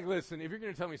I'm like, listen, if you're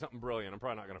going to tell me something brilliant, I'm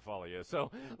probably not going to follow you.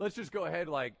 So let's just go ahead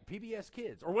like PBS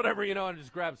Kids or whatever, and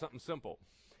just grab something simple.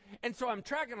 And so I'm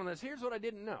tracking on this. Here's what I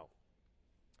didn't know.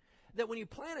 That when you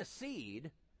plant a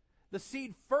seed, the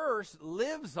seed first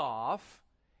lives off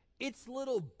its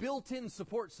little built-in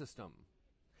support system.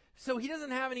 So he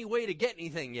doesn't have any way to get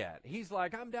anything yet. He's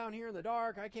like, I'm down here in the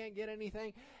dark. I can't get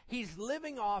anything. He's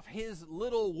living off his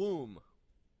little womb,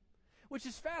 which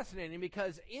is fascinating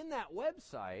because in that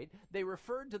website, they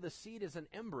referred to the seed as an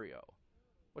embryo,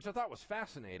 which I thought was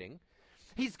fascinating.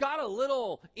 He's got a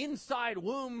little inside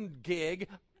womb gig,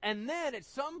 and then at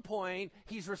some point,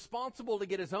 he's responsible to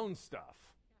get his own stuff.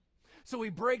 So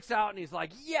he breaks out and he's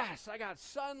like, yes, I got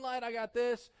sunlight, I got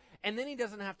this. And then he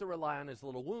doesn't have to rely on his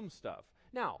little womb stuff.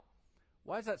 Now,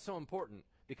 why is that so important?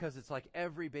 Because it's like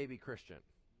every baby Christian.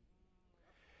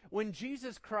 When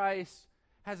Jesus Christ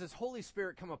has his Holy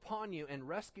Spirit come upon you and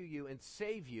rescue you and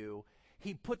save you,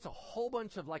 he puts a whole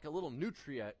bunch of like a little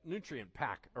nutrient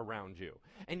pack around you.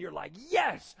 And you're like,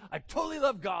 yes, I totally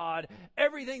love God.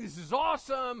 Everything, this is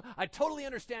awesome. I totally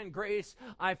understand grace.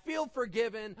 I feel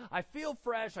forgiven. I feel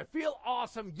fresh. I feel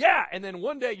awesome. Yeah. And then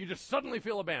one day you just suddenly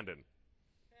feel abandoned.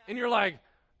 And you're like,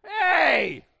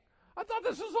 hey, I thought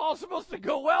this was all supposed to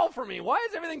go well for me. Why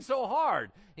is everything so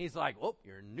hard? And he's like, oh,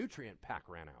 your nutrient pack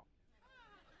ran out.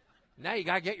 Now you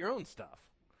got to get your own stuff.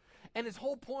 And his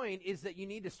whole point is that you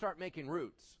need to start making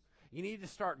roots. You need to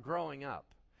start growing up.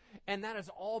 And that is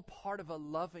all part of a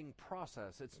loving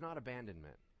process. It's not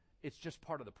abandonment. It's just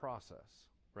part of the process,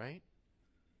 right?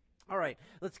 All right,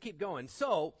 let's keep going.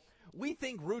 So we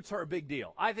think roots are a big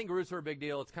deal. I think roots are a big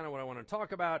deal. It's kind of what I want to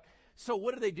talk about. So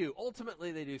what do?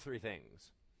 Ultimately, they do 3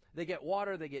 things. They get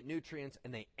water, they get nutrients,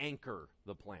 and they anchor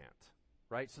the plant,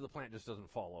 right? So the plant just doesn't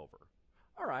fall over.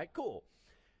 All right, cool.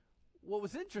 What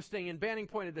was interesting, and Banning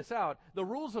pointed this out, the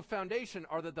rules of foundation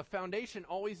are that the foundation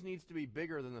always needs to be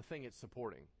bigger than the thing it's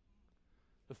supporting.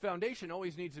 The foundation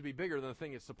always needs to be bigger than the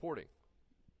thing it's supporting.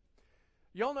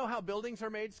 Y'all know how buildings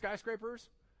are made, skyscrapers?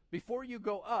 Before you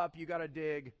go up, you got to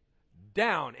dig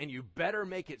down, and you better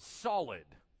make it solid.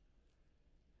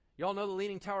 Y'all know the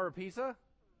Leaning Tower of Pisa?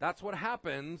 That's what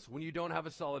happens when you don't have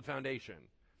a solid foundation.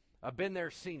 I've been there,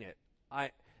 seen it.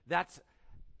 That's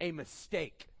a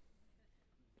mistake.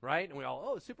 Right? And we all,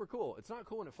 oh, it's super cool. It's not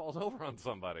cool when it falls over on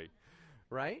somebody.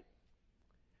 Right?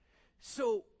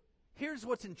 So here's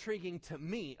what's intriguing to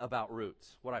me about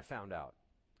roots, what I found out.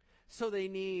 So they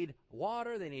need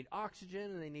water, they need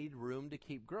oxygen, and they need room to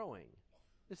keep growing.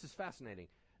 This is fascinating.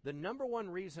 The number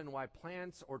one reason why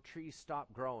plants or trees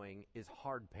stop growing is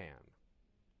hardpan.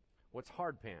 What's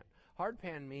hardpan?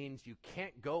 Hardpan means you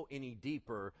can't go any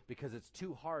deeper because it's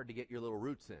too hard to get your little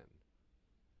roots in.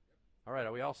 All right,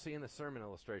 are we all seeing the sermon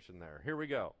illustration there? Here we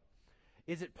go.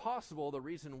 Is it possible the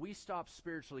reason we stop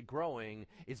spiritually growing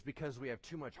is because we have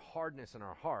too much hardness in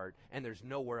our heart and there's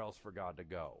nowhere else for God to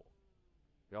go?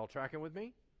 Y'all tracking with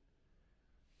me?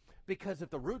 Because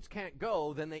if the roots can't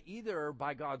go, then they either,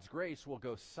 by God's grace, will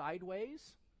go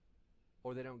sideways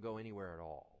or they don't go anywhere at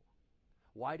all.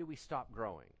 Why do we stop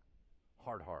growing?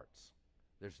 Hard hearts.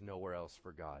 There's nowhere else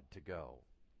for God to go.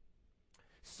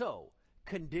 So,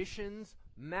 conditions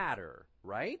matter,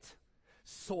 right?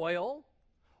 Soil,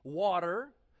 water,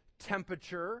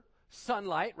 temperature,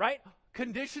 sunlight, right?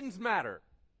 Conditions matter.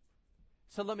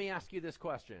 So let me ask you this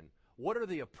question. What are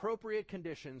the appropriate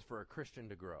conditions for a Christian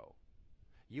to grow?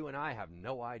 You and I have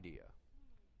no idea.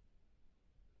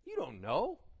 You don't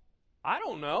know. I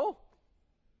don't know.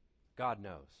 God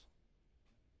knows.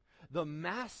 The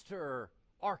master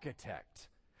architect,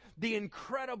 the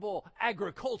incredible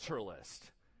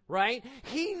agriculturalist, right?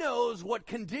 He knows what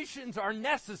conditions are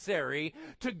necessary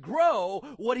to grow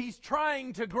what he's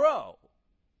trying to grow.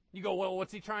 You go, well,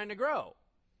 what's he trying to grow?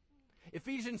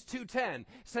 Ephesians 2:10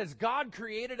 says, God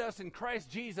created us in Christ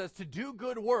Jesus to do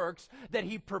good works that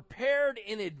he prepared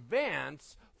in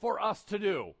advance for us to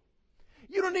do.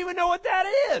 You don't even know what that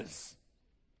is.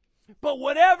 But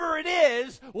whatever it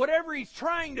is, whatever he's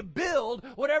trying to build,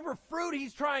 whatever fruit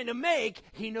he's trying to make,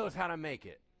 he knows how to make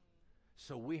it.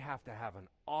 So we have to have an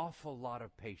awful lot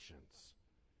of patience,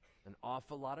 an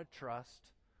awful lot of trust,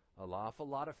 an awful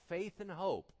lot of faith and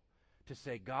hope to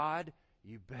say, God,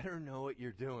 you better know what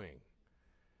you're doing.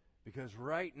 Because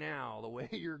right now, the way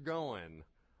you're going,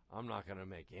 I'm not going to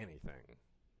make anything.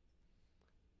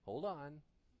 Hold on.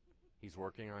 He's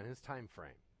working on his time frame.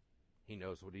 He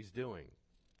knows what he's doing.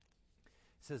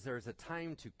 It says there's a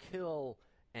time to kill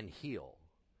and heal.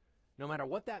 No matter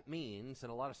what that means,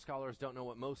 and a lot of scholars don't know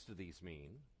what most of these mean,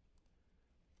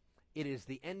 it is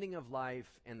the ending of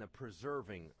life and the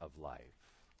preserving of life.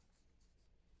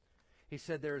 He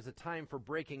said there is a time for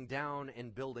breaking down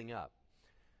and building up.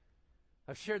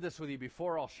 I've shared this with you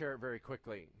before. I'll share it very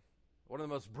quickly. One of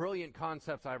the most brilliant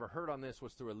concepts I ever heard on this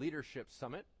was through a leadership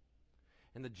summit.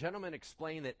 And the gentleman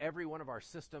explained that every one of our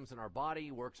systems in our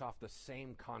body works off the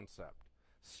same concept: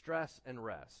 stress and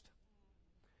rest.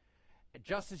 And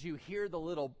just as you hear the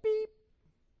little beep,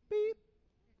 beep,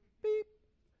 beep,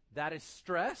 that is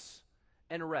stress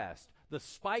and rest. The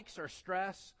spikes are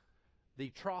stress. The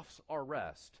troughs are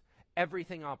rest.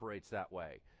 Everything operates that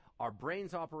way. Our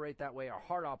brains operate that way. Our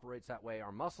heart operates that way.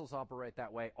 Our muscles operate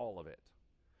that way. All of it.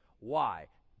 Why?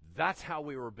 That's how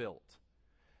we were built.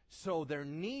 So there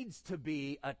needs to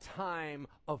be a time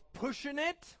of pushing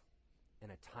it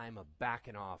and a time of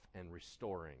backing off and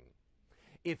restoring.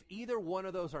 If either one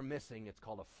of those are missing, it's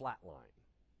called a flat line.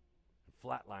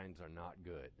 Flat lines are not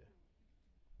good.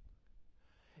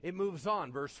 It moves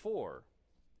on, verse 4.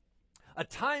 A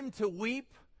time to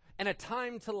weep and a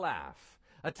time to laugh.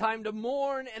 A time to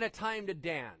mourn and a time to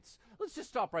dance. Let's just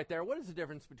stop right there. What is the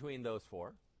difference between those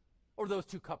four? Or those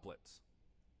two couplets?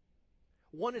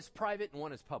 One is private and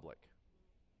one is public.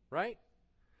 Right?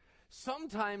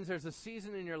 Sometimes there's a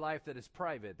season in your life that is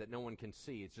private that no one can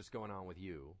see. It's just going on with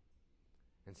you.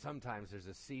 And sometimes there's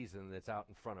a season that's out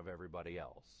in front of everybody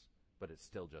else. But it's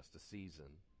still just a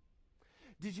season.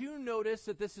 Did you notice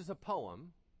that this is a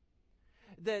poem?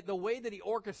 That the way that he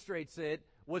orchestrates it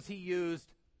was he used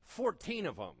 14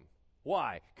 of them.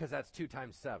 Why? Because that's 2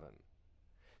 times 7.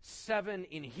 7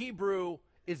 in Hebrew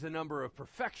is the number of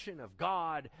perfection of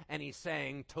God, and he's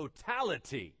saying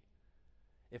totality.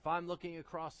 If I'm looking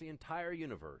across the entire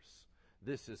universe,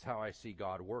 this is how I see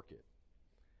God work it.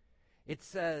 It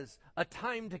says, a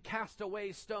time to cast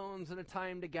away stones and a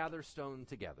time to gather stone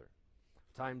together.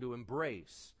 A time to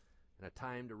embrace and a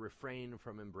time to refrain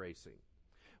from embracing.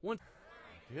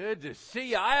 Good to see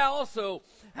you. I also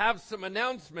have some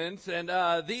announcements, and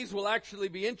these will actually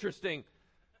be interesting.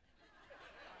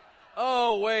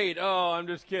 Oh, wait. Oh, I'm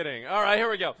just kidding. All right, here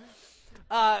we go.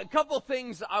 A couple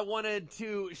things I wanted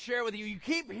to share with you. You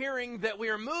keep hearing that we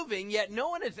are moving, yet no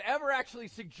one has ever actually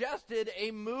suggested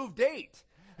a move date.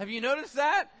 Have you noticed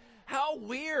that? How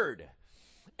weird.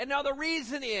 And now the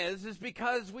reason is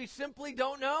because we simply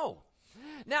don't know.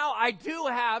 Now, I do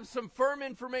have some firm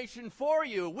information for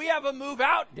you. We have a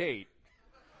move-out date.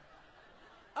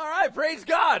 All right, praise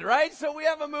God, right? So we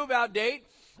have a move-out date.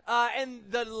 And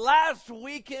the last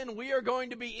weekend we are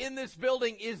going to be in this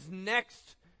building is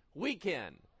next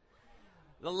weekend.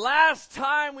 The last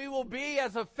time we will be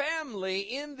as a family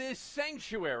in this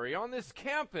sanctuary, on this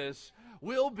campus,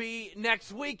 will be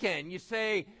next weekend. You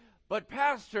say, but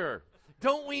Pastor,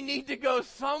 don't we need to go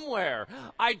somewhere?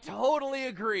 I totally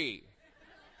agree.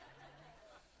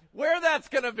 Where that's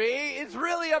going to be is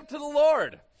really up to the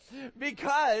Lord,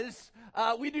 because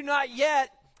we do not yet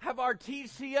have our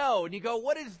TCO. And you go,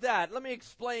 what is that? Let me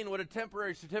explain what a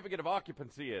temporary certificate of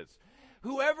occupancy is.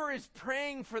 Whoever is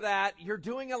praying for that, you're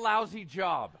doing a lousy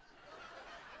job.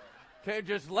 Okay,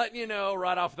 just letting you know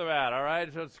right off the bat, all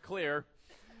right, so it's clear.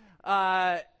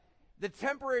 The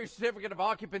temporary certificate of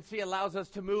occupancy allows us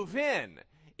to move in.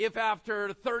 If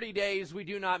after 30 days we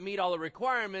do not meet all the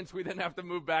requirements, we then have to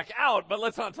move back out. But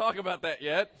let's not talk about that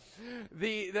yet.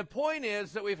 The point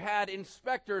is that we've had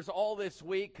inspectors all this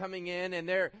week coming in,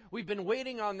 and we've been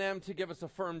waiting on them to give us a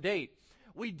firm date.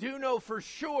 We do know for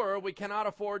sure we cannot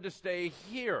afford to stay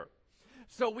here.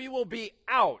 So we will be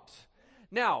out.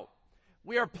 Now,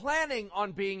 we are planning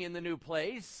on being in the new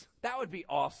place. That would be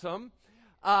awesome.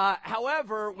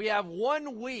 However, we have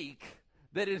 1 week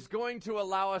that is going to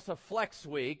allow us a flex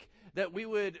week that we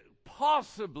would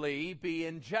possibly be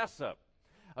in Jessup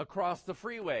across the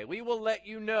freeway. We will let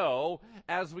you know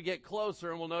as we get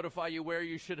closer, and we'll notify you where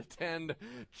you should attend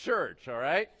church, all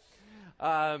right?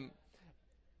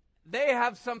 They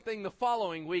have something the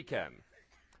following weekend.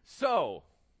 So,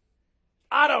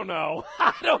 I don't know.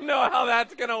 I don't know how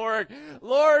that's going to work.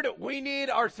 Lord, we need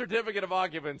our certificate of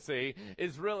occupancy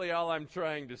is really all I'm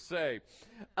trying to say.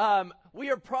 We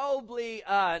are probably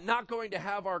not going to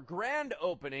have our grand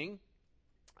opening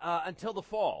until the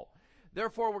fall.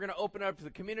 Therefore, we're going to open up to the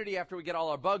community after we get all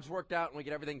our bugs worked out and we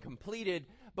get everything completed.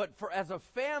 But as a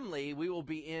family, we will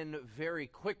be in very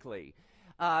quickly.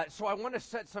 So I want to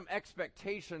set some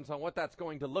expectations on what that's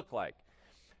going to look like.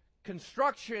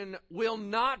 Construction will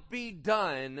not be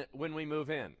done when we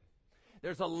move in.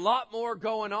 There's a lot more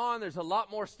going on. There's a lot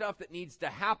more stuff that needs to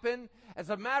happen. As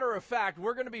a matter of fact,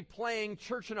 we're going to be playing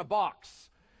church in a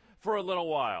box for a little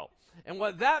while. And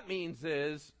what that means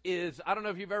is I don't know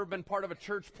if you've ever been part of a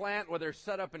church plant where there's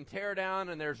set up and tear down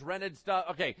and there's rented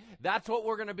stuff. Okay, that's what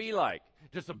we're going to be like.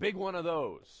 Just a big one of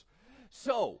those.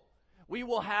 So, we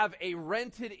will have a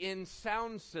rented-in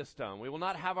sound system. We will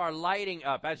not have our lighting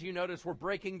up. As you notice, we're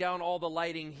breaking down all the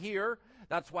lighting here.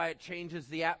 That's why it changes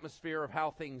the atmosphere of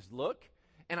how things look.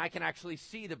 And I can actually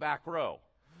see the back row.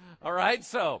 All right?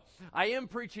 So, I am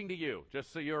preaching to you,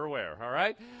 just so you're aware. All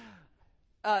right?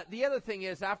 The other thing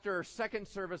is, after second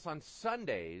service on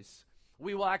Sundays,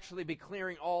 we will actually be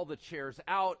clearing all the chairs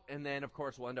out, and then, of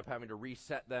course, we'll end up having to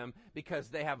reset them because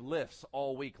they have lifts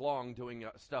all week long doing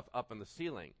stuff up in the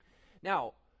ceiling.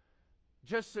 Now,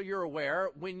 just so you're aware,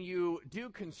 when you do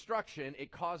construction,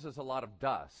 it causes a lot of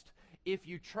dust. If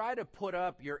you try to put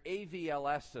up your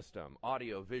AVLS system,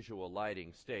 audio, visual,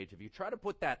 lighting, stage, if you try to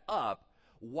put that up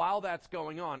while that's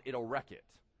going on, it'll wreck it.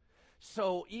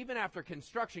 So even after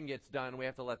construction gets done, we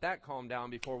have to let that calm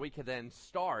down before we can then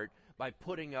start by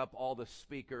putting up all the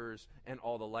speakers and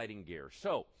all the lighting gear.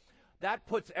 So that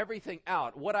puts everything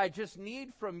out. What I just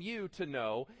need from you to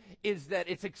know is that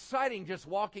it's exciting just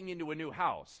walking into a new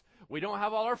house. We don't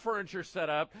have all our furniture set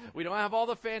up. We don't have all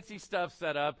the fancy stuff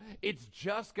set up. It's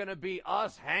just going to be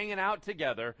us hanging out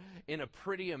together in a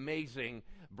pretty amazing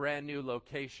brand new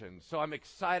location. So I'm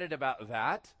excited about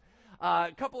that. A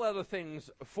couple other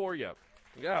things for you.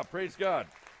 Yeah, praise God.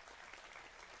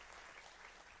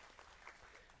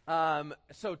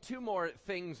 So two more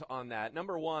things on that.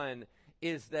 Number one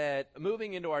is that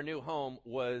moving into our new home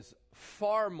was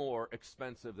far more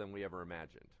expensive than we ever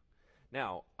imagined.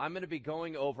 Now, I'm going to be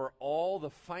going over all the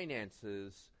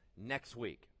finances next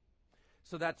week.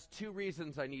 So that's two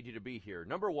reasons I need you to be here.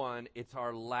 Number one, it's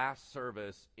our last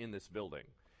service in this building.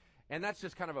 And that's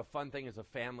just kind of a fun thing as a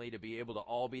family to be able to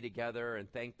all be together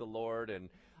and thank the Lord. And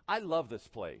I love this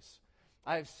place.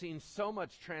 I've seen so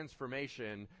much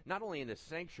transformation, not only in this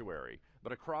sanctuary,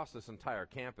 but across this entire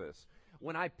campus.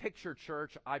 When I picture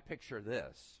church, I picture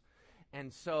this.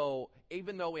 And so,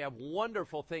 even though we have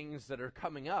wonderful things that are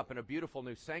coming up in a beautiful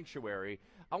new sanctuary,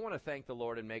 I want to thank the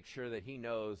Lord and make sure that He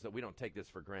knows that we don't take this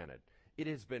for granted. It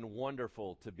has been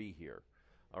wonderful to be here.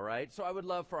 All right? So I would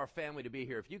love for our family to be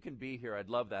here. If you can be here, I'd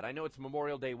love that. I know it's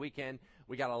Memorial Day weekend.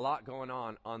 We got a lot going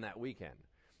on that weekend.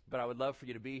 But I would love for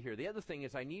you to be here. The other thing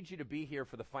is I need you to be here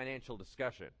for the financial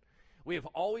discussion. We have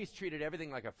always treated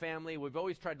everything like a family. We've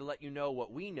always tried to let you know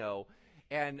what we know.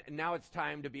 And now it's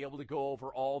time to be able to go over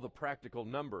all the practical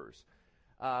numbers.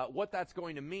 What that's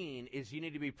going to mean is you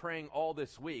need to be praying all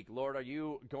this week. Lord, are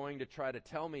you going to try to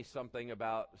tell me something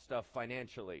about stuff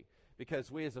financially?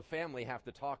 Because we as a family have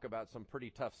to talk about some pretty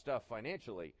tough stuff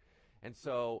financially. And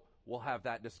so we'll have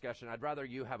that discussion. I'd rather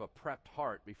you have a prepped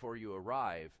heart before you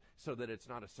arrive so that it's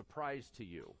not a surprise to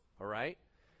you. All right?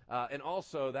 And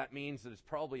also that means that it's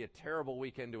probably a terrible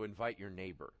weekend to invite your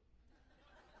neighbor.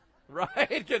 Right?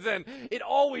 Because then it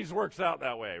always works out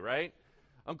that way, right?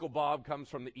 Uncle Bob comes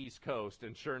from the East Coast,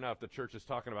 and sure enough, the church is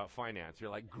talking about finance.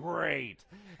 You're like, great.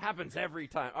 Happens every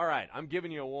time. All right, I'm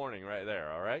giving you a warning right there,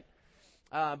 all right?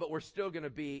 But we're still going to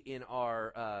be in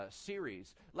our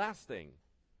series. Last thing,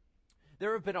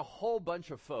 there have been a whole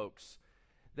bunch of folks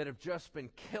that have just been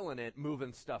killing it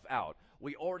moving stuff out.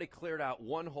 We already cleared out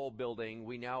one whole building.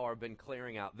 We now have been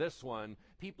clearing out this one.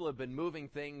 People have been moving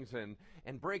things and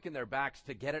breaking their backs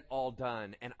to get it all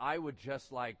done. And I would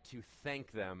just like to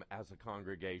thank them as a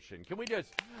congregation. Can we just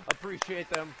appreciate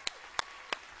them?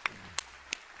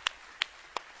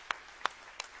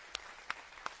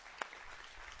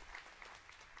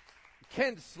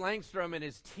 Kent Slangstrom and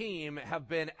his team have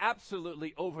been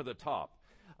absolutely over the top.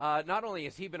 Not only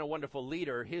has he been a wonderful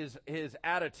leader, his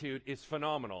attitude is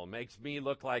phenomenal. Makes me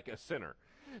look like a sinner.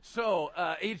 So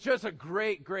he's just a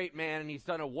great, great man, and he's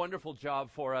done a wonderful job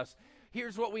for us.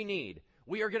 Here's what we need.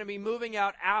 We are going to be moving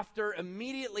out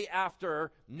immediately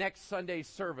after next Sunday's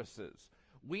services.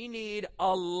 We need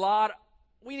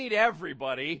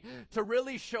everybody to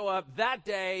really show up that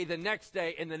day, the next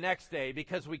day, and the next day,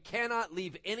 because we cannot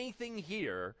leave anything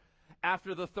here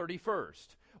after the 31st.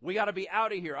 We got to be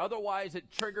out of here. Otherwise,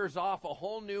 it triggers off a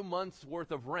whole new month's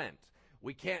worth of rent.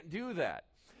 We can't do that.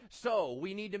 So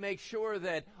we need to make sure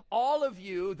that all of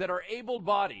you that are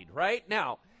able-bodied, right?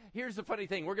 Now, here's the funny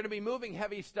thing. We're going to be moving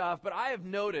heavy stuff, but I have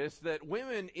noticed that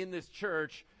women in this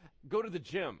church go to the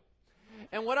gym.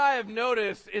 And what I have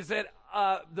noticed is that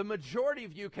the majority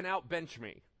of you can outbench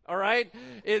me, all right?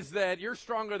 Is that you're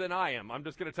stronger than I am. I'm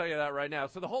just going to tell you that right now.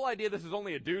 So the whole idea this is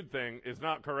only a dude thing is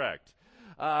not correct.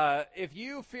 If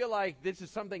you feel like this is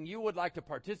something you would like to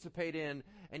participate in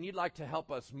and you'd like to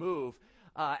help us move,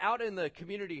 out in the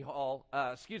community hall,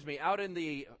 out in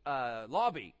the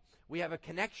lobby, we have a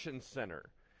connection center.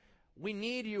 We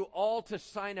need you all to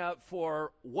sign up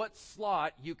for what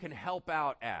slot you can help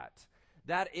out at.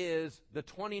 That is the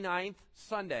 29th,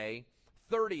 Sunday,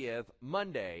 30th,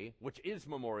 Monday, which is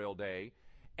Memorial Day,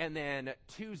 and then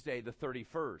Tuesday, the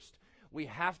 31st. We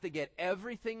have to get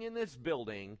everything in this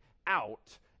building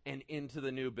out and into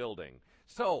the new building.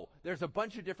 So there's a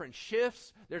bunch of different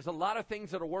shifts. There's a lot of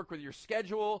things that will work with your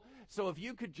schedule. So if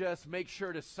you could just make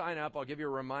sure to sign up, I'll give you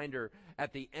a reminder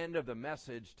at the end of the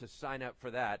message to sign up for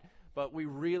that. But we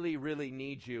really, really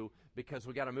need you because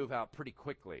we got to move out pretty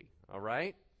quickly. All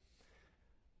right?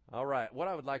 All right. What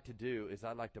I would like to do is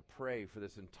I'd like to pray for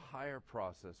this entire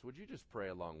process. Would you just pray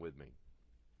along with me?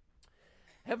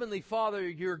 Heavenly Father,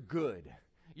 you're good.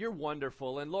 You're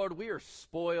wonderful. And Lord, we are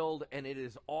spoiled and it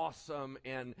is awesome.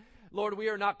 And Lord, we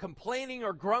are not complaining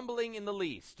or grumbling in the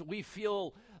least. We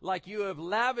feel like you have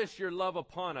lavished your love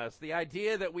upon us. The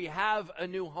idea that we have a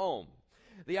new home.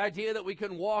 The idea that we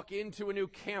can walk into a new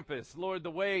campus. Lord, the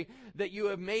way that you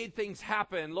have made things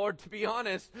happen. Lord, to be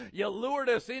honest, you lured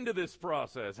us into this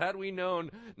process. Had we known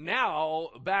now,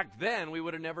 back then, we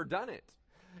would have never done it.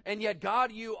 And yet,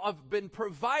 God, you have been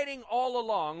providing all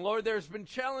along. Lord, there's been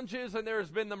challenges and there's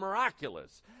been the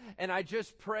miraculous. And I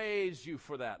just praise you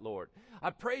for that, Lord. I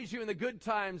praise you in the good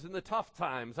times and the tough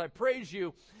times. I praise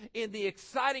you in the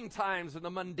exciting times and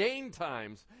the mundane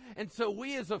times. And so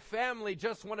we as a family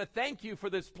just want to thank you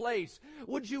for this place.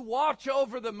 Would you watch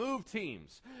over the move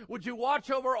teams? Would you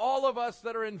watch over all of us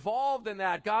that are involved in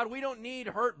that? God, we don't need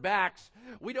hurt backs.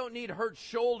 We don't need hurt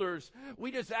shoulders.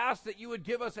 We just ask that you would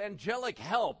give us angelic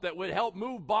help that would help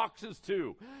move boxes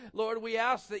too. Lord, we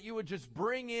ask that you would just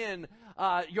bring in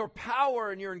your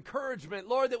power and your encouragement.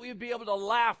 Lord, that we would be able to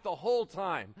laugh the whole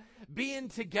time. Being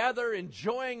together,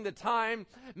 enjoying the time,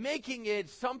 making it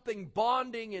something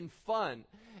bonding and fun.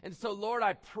 And so, Lord,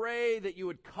 I pray that you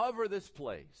would cover this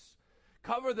place.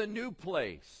 Cover the new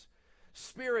place.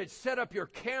 Spirit, set up your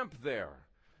camp there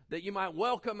that you might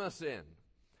welcome us in.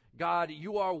 God,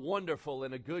 you are wonderful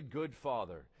and a good, good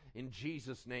Father. In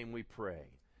Jesus' name we pray.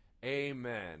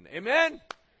 Amen. Amen?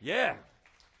 Yeah.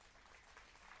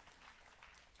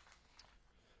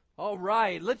 All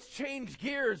right, let's change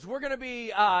gears. We're going to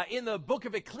be in the book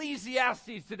of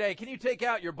Ecclesiastes today. Can you take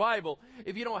out your Bible?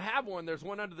 If you don't have one, there's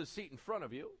one under the seat in front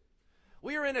of you.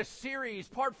 We are in a series,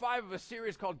 part 5 of a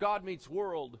series called God Meets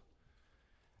World.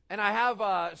 And I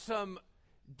have some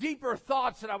deeper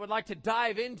thoughts that I would like to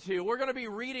dive into. We're going to be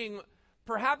reading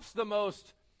perhaps the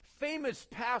most famous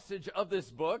passage of this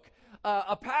book,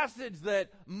 a passage that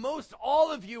most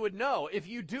all of you would know. If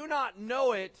you do not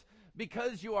know it,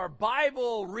 because you are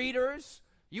Bible readers,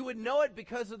 you would know it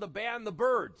because of the band The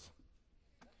Byrds.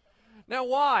 Now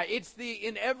why? It's the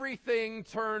in everything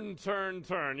turn, turn,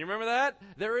 turn. You remember that?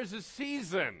 There is a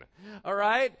season, all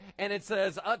right? And it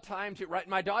says, a time to, right?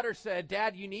 My daughter said,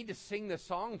 Dad, you need to sing the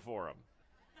song for him.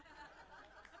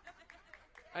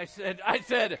 I said,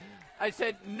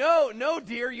 no,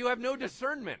 dear, you have no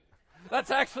discernment.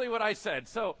 That's actually what I said.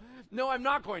 So, no, I'm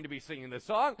not going to be singing this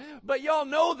song, but y'all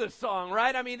know the song,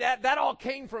 right? I mean, that all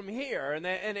came from here, and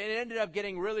it ended up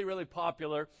getting really, really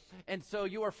popular, and so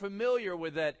you are familiar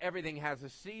with that everything has a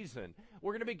season.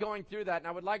 We're going to be going through that, and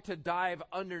I would like to dive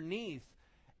underneath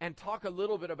and talk a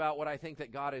little bit about what I think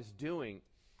that God is doing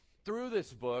through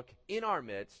this book in our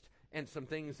midst and some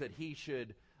things that he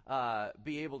should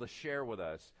be able to share with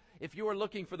us. If you are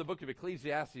looking for the book of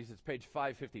Ecclesiastes, it's page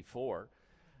 554.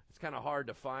 It's kind of hard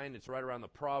to find. It's right around the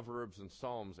Proverbs and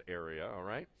Psalms area, all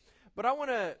right? But I want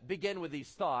to begin with these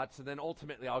thoughts, and then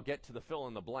ultimately I'll get to the fill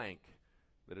in the blank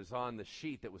that is on the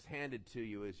sheet that was handed to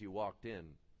you as you walked in.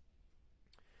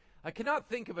 I cannot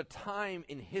think of a time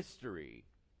in history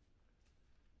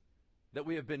that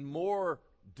we have been more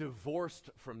divorced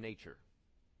from nature.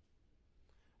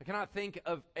 I cannot think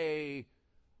of a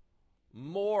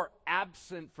more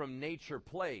absent from nature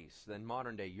place than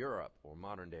modern-day Europe or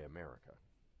modern-day America.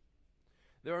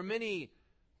 There are many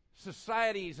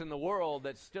societies in the world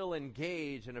that still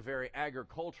engage in a very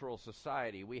agricultural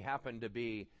society. We happen to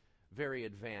be very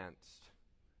advanced.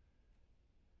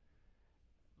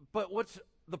 But what's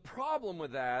the problem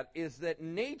with that is that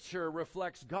nature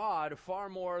reflects God far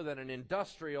more than an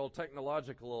industrial,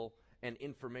 technological, and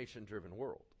information-driven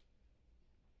world.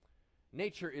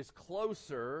 Nature is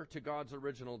closer to God's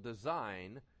original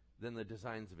design than the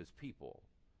designs of his people.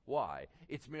 Why?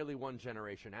 It's merely one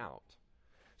generation out.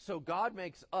 So God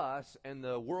makes us and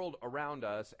the world around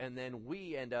us, and then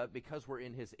we end up, because we're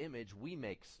in his image, we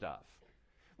make stuff,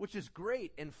 which is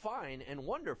great and fine and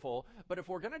wonderful. But if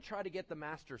we're going to try to get the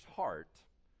master's heart,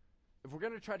 if we're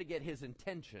going to try to get his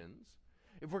intentions,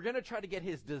 if we're going to try to get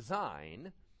his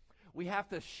design, we have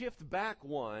to shift back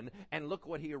one and look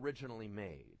what he originally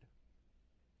made.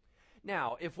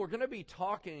 Now, if we're going to be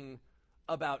talking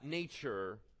about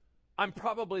nature, I'm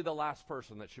probably the last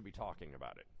person that should be talking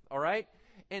about it, all right?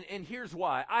 And here's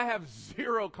why. I have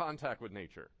zero contact with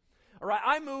nature, all right?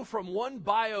 I move from one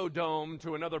biodome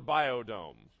to another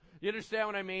biodome. You understand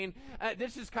what I mean?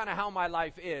 This is kind of how my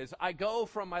life is. I go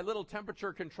from my little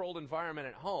temperature-controlled environment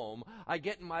at home, I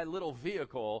get in my little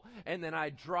vehicle, and then I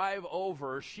drive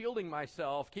over, shielding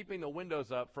myself, keeping the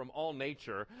windows up from all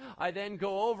nature. I then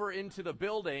go over into the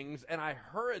buildings, and I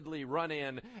hurriedly run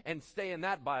in and stay in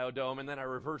that biodome, and then I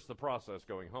reverse the process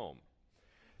going home.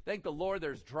 Thank the Lord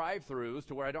there's drive-thrus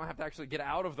to where I don't have to actually get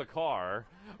out of the car,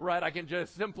 right? I can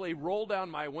just simply roll down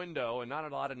my window, and not a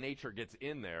lot of nature gets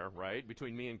in there, right,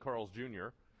 between me and Carl's Jr.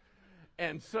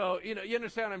 And so, you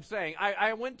understand what I'm saying.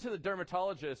 I went to the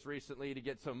dermatologist recently to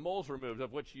get some moles removed,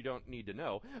 of which you don't need to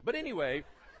know. But anyway,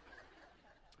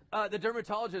 the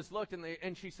dermatologist looked,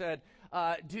 and she said,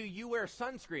 do you wear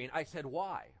sunscreen? I said,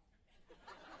 why?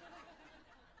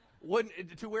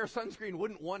 To wear sunscreen,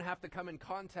 wouldn't one have to come in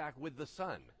contact with the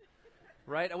sun?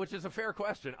 Right? Which is a fair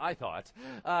question, I thought.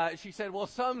 She said, well,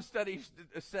 some studies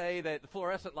say that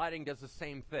fluorescent lighting does the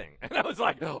same thing. And I was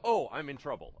like, oh, I'm in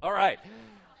trouble. All right.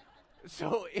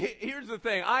 So here's the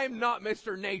thing. I'm not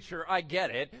Mr. Nature. I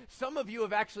get it. Some of you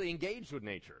have actually engaged with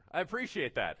nature. I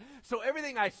appreciate that. So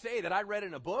everything I say that I read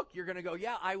in a book, you're going to go,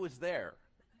 yeah, I was there.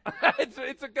 It's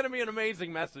going to be an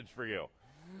amazing message for you.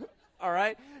 All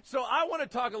right, so I want to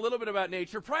talk a little bit about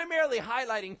nature, primarily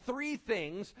highlighting three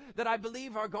things that I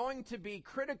believe are going to be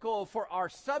critical for our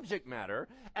subject matter,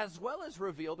 as well as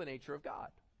reveal the nature of God.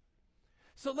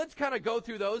 So let's kind of go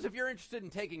through those. If you're interested in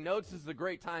taking notes, this is a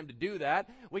great time to do that.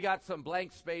 We got some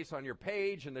blank space on your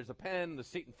page, and there's a pen in the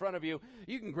seat in front of you.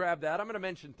 You can grab that. I'm going to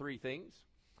mention three things.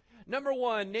 Number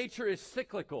one, nature is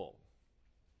cyclical.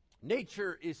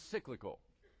 Nature is cyclical.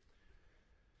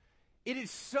 It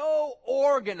is so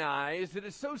organized, it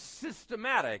is so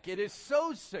systematic, it is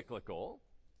so cyclical,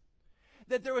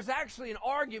 that there was actually an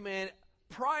argument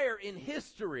prior in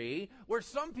history where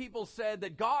some people said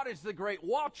that God is the great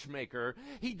watchmaker.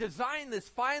 He designed this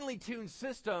finely tuned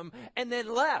system and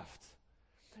then left.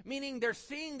 Meaning they're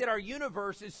seeing that our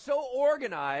universe is so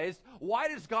organized, why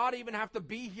does God even have to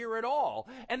be here at all?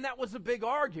 And that was a big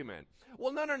argument.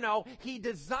 Well, no. He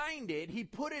designed it. He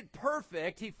put it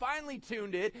perfect. He finely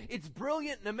tuned it. It's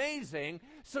brilliant and amazing.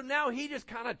 So now he just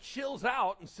kind of chills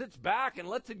out and sits back and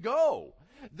lets it go.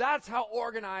 That's how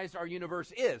organized our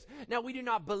universe is. Now, we do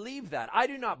not believe that. I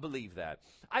do not believe that.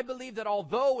 I believe that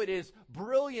although it is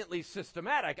brilliantly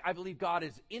systematic, I believe God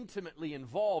is intimately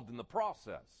involved in the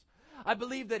process. I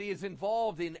believe that he is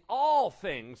involved in all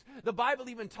things. The Bible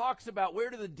even talks about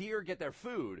where do the deer get their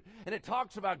food. And it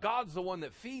talks about God's the one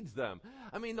that feeds them.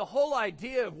 I mean, the whole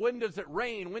idea of when does it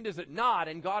rain, when does it not,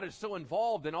 and God is so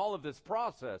involved in all of this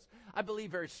process. I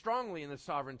believe very strongly in the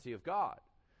sovereignty of God.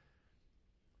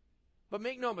 But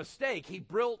make no mistake, he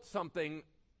built something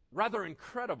rather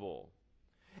incredible.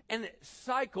 And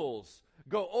cycles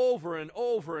go over and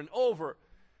over and over.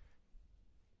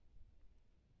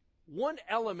 One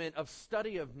element of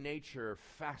study of nature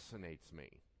fascinates me.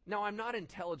 Now, I'm not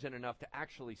intelligent enough to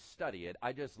actually study it.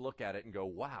 I just look at it and go,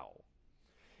 wow.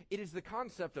 It is the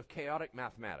concept of chaotic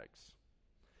mathematics.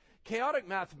 Chaotic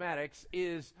mathematics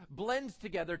blends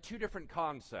together two different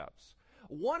concepts.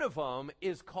 One of them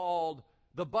is called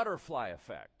the butterfly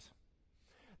effect.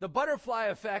 The butterfly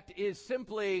effect is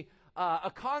simply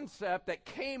a concept that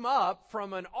came up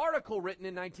from an article written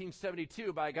in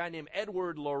 1972 by a guy named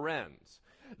Edward Lorenz.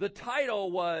 The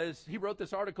title was, he wrote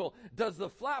this article, "Does the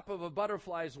flap of a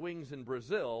butterfly's wings in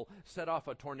Brazil set off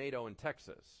a tornado in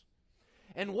Texas?"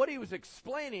 And what he was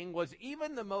explaining was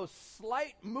even the most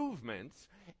slight movements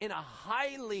in a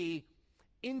highly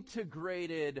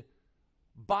integrated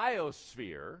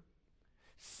biosphere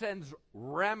sends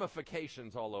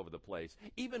ramifications all over the place.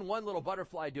 Even one little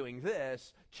butterfly doing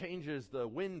this changes the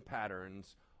wind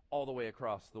patterns all the way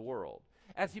across the world.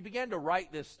 As he began to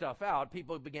write this stuff out,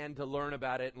 people began to learn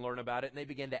about it, and they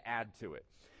began to add to it.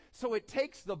 So it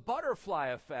takes the butterfly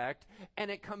effect, and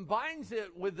it combines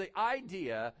it with the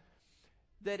idea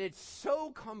that it's so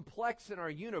complex in our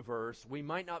universe, we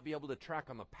might not be able to track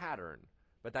on the pattern,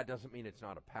 but that doesn't mean it's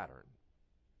not a pattern.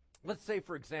 Let's say,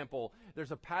 for example,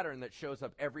 there's a pattern that shows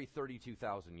up every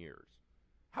 32,000 years.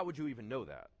 How would you even know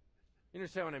that? You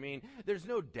understand what I mean? There's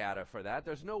no data for that.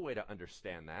 There's no way to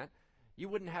understand that. You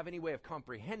wouldn't have any way of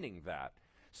comprehending that.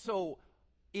 So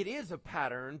it is a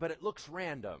pattern, but it looks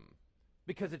random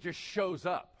because it just shows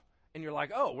up. And you're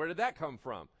like, oh, where did that come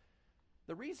from?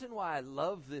 The reason why I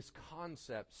love this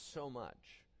concept so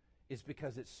much is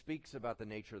because it speaks about the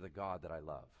nature of the God that I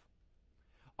love.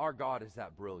 Our God is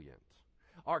that brilliant.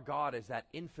 Our God is that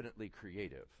infinitely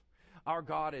creative. Our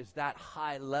God is that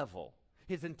high level.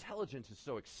 His intelligence is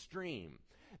so extreme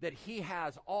that he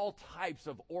has all types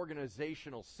of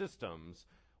organizational systems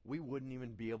we wouldn't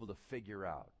even be able to figure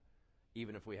out,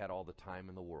 even if we had all the time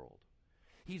in the world.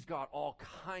 He's got all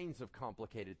kinds of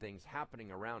complicated things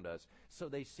happening around us, so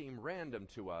they seem random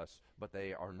to us, but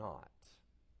they are not.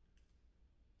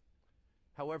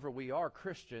 However, we are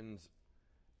Christians,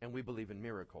 and we believe in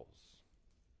miracles.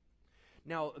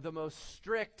 Now, the most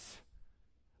strict,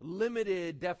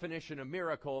 limited definition of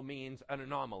miracle means an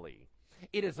anomaly.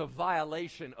 It is a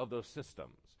violation of those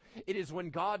systems. It is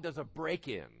when God does a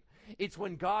break-in. It's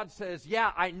when God says,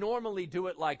 yeah, I normally do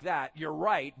it like that. You're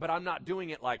right, but I'm not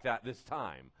doing it like that this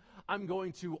time. I'm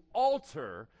going to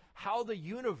alter how the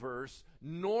universe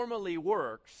normally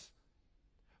works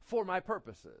for my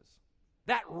purposes.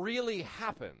 That really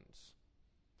happens.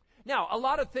 Now, a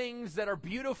lot of things that are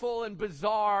beautiful and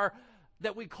bizarre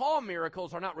that we call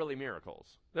miracles are not really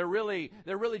miracles. They're really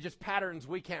just patterns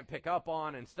we can't pick up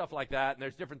on and stuff like that, and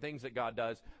there's different things that God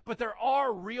does. But there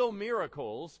are real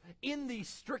miracles in the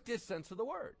strictest sense of the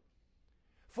word.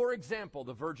 For example,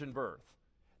 the virgin birth.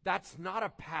 That's not a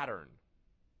pattern.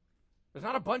 There's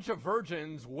not a bunch of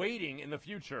virgins waiting in the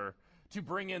future to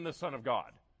bring in the Son of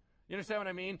God. You understand what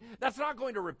I mean? That's not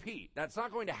going to repeat. That's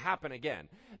not going to happen again.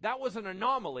 That was an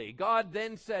anomaly. God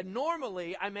then said,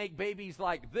 normally I make babies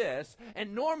like this,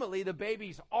 and normally the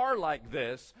babies are like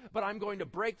this, but I'm going to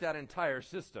break that entire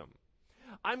system.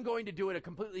 I'm going to do it a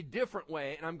completely different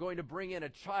way, and I'm going to bring in a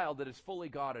child that is fully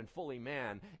God and fully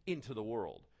man into the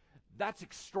world. That's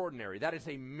extraordinary. That is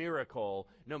a miracle,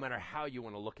 no matter how you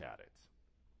want to look at it.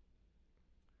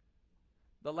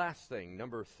 The last thing,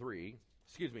 number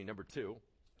two,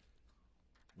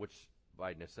 which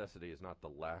by necessity is not the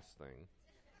last thing.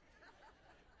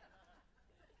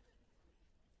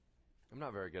 I'm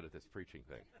not very good at this preaching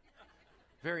thing.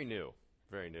 Very new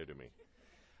to me.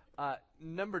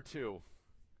 Number two,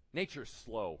 nature's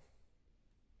slow.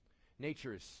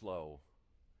 Nature is slow.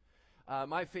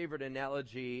 My favorite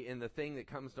analogy, and the thing that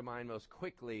comes to mind most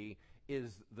quickly, is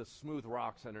the smooth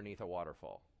rocks underneath a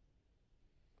waterfall.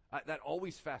 That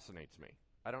always fascinates me.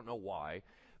 I don't know why,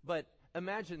 but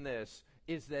imagine this,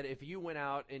 is that if you went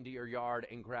out into your yard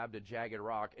and grabbed a jagged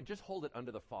rock and just hold it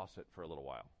under the faucet for a little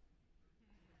while.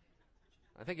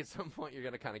 I think at some point you're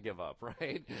going to kind of give up,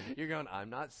 right? You're going, I'm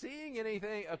not seeing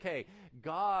anything. Okay,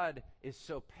 God is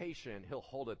so patient, he'll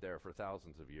hold it there for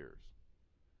thousands of years.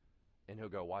 And he'll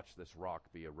go, watch this rock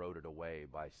be eroded away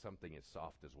by something as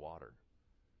soft as water.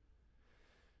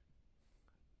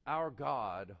 Our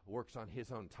God works on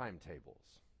his own timetables.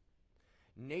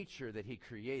 Nature that he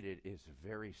created is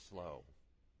very slow.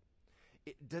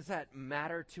 Does that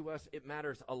matter to us? It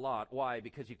matters a lot. Why?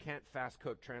 Because you can't fast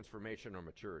cook transformation or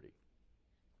maturity.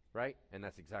 Right? And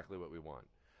that's exactly what we want.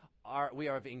 We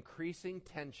have increasing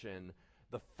tension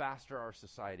the faster our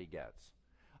society gets.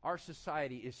 Our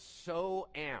society is so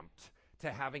amped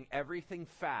to having everything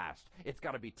fast. It's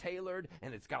got to be tailored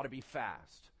and it's got to be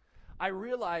fast. I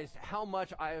realized how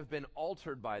much I have been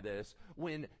altered by this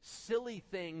when silly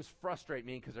things frustrate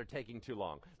me because they're taking too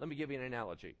long. Let me give you an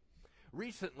analogy.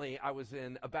 Recently, I was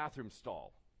in a bathroom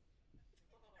stall.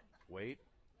 Wait.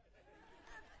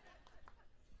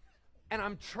 And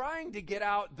I'm trying to get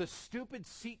out the stupid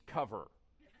seat cover.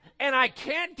 And I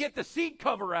can't get the seat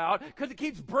cover out because it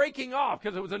keeps breaking off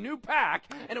because it was a new pack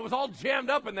and it was all jammed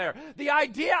up in there. The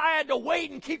idea I had to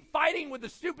wait and keep fighting with the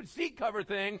stupid seat cover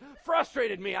thing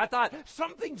frustrated me. I thought,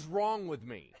 something's wrong with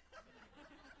me.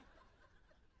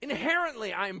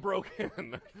 Inherently, I am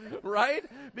broken, right?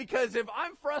 Because if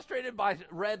I'm frustrated by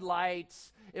red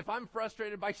lights, if I'm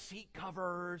frustrated by seat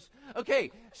covers,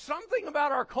 okay, something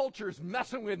about our culture is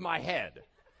messing with my head.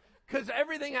 Because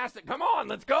everything has to, come on,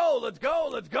 let's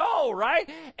go, right?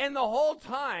 And the whole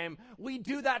time, we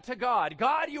do that to God.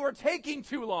 God, you are taking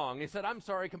too long. He said, I'm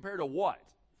sorry, compared to what?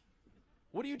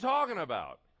 What are you talking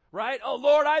about? Right? Oh,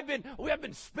 Lord, we have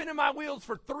been spinning my wheels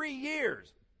for 3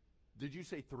 years. Did you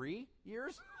say 3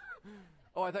 years?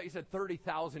 Oh, I thought you said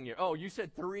 30,000 years. Oh, you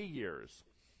said 3 years.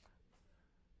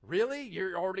 Really?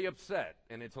 You're already upset,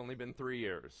 and it's only been 3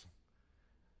 years.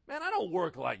 Man, I don't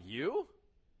work like you.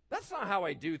 That's not how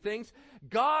I do things.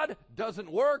 God doesn't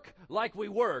work like we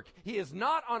work. He is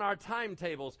not on our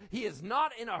timetables. He is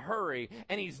not in a hurry,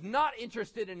 and he's not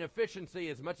interested in efficiency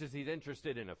as much as he's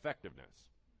interested in effectiveness.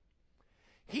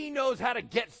 He knows how to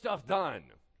get stuff done.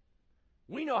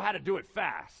 We know how to do it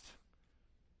fast.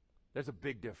 There's a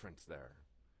big difference there.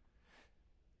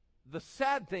 The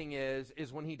sad thing is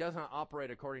when he doesn't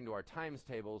operate according to our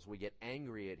timetables, we get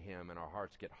angry at him and our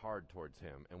hearts get hard towards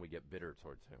him and we get bitter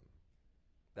towards him.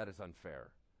 That is unfair.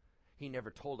 He never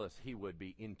told us he would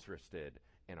be interested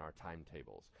in our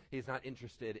timetables. He's not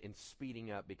interested in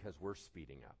speeding up because we're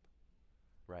speeding up,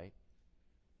 right?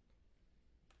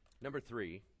 Number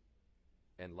 3,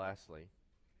 and lastly,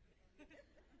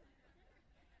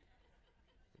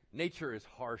 nature is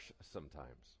harsh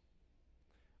sometimes.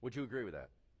 Would you agree with that?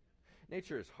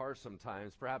 Nature is harsh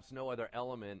sometimes. Perhaps no other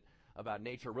element about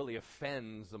nature really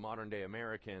offends the modern-day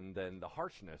American than the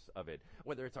harshness of it.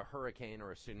 Whether it's a hurricane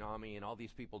or a tsunami and all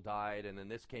these people died and then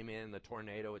this came in, the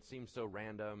tornado, it seems so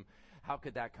random. How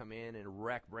could that come in and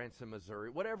wreck Branson, Missouri?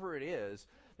 Whatever it is,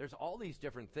 there's all these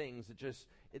different things that just,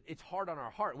 it's hard on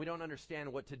our heart. We don't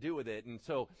understand what to do with it. And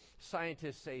so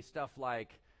scientists say stuff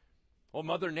like, well,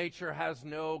 Mother Nature has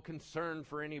no concern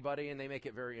for anybody, and they make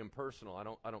it very impersonal.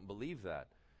 I don't believe that.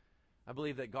 I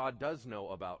believe that God does know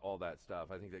about all that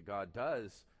stuff. I think that God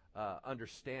does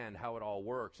understand how it all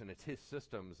works, and it's his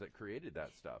systems that created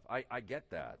that stuff. I get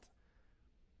that.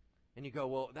 And you go,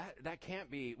 well, that can't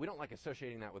be, we don't like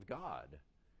associating that with God.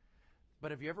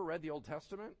 But have you ever read the Old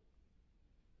Testament?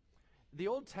 The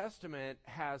Old Testament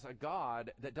has a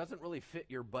God that doesn't really fit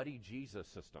your buddy Jesus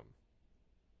system,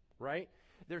 right?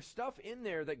 There's stuff in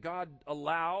there that God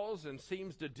allows and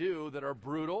seems to do that are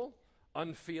brutal,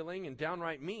 unfeeling, and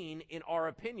downright mean in our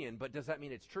opinion, but does that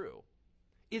mean it's true?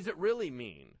 Is it really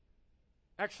mean?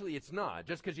 Actually, it's not.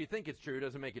 Just because you think it's true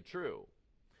doesn't make it true.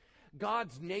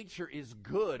 God's nature is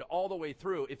good all the way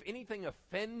through. If anything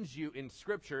offends you in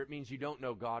Scripture, it means you don't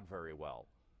know God very well.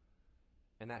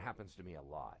 And that happens to me a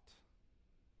lot.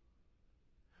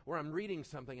 Where I'm reading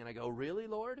something and I go, really,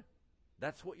 Lord?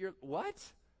 That's what what?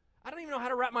 I don't even know how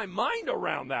to wrap my mind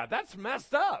around that. That's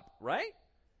messed up, right?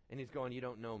 And he's going, you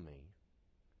don't know me.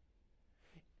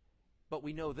 But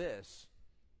we know this.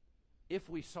 If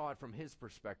we saw it from his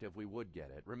perspective, we would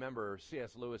get it. Remember,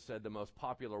 C.S. Lewis said the most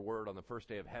popular word on the first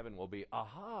day of heaven will be,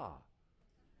 aha.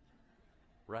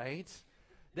 Right?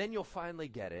 Then you'll finally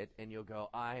get it, and you'll go,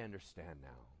 I understand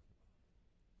now.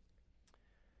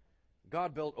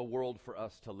 God built a world for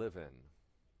us to live in,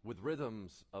 with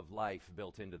rhythms of life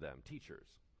built into them, teachers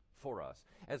for us.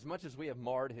 As much as we have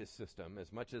marred his system,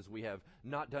 as much as we have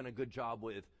not done a good job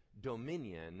with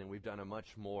dominion, and we've done a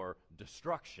much more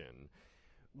destruction,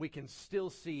 we can still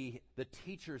see the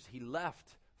teachers he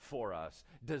left for us,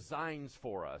 designs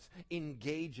for us,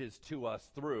 engages to us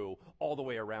through all the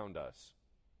way around us.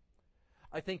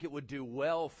 I think it would do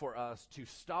well for us to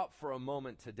stop for a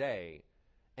moment today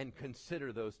and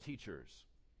consider those teachers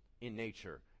in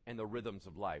nature and the rhythms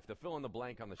of life. The fill in the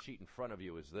blank on the sheet in front of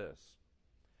you is this.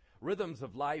 Rhythms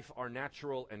of life are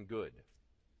natural and good.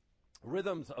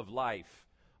 Rhythms of life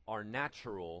are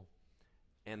natural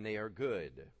and they are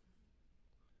good.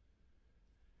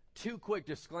 2 quick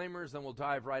disclaimers, then we'll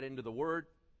dive right into the word.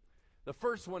 The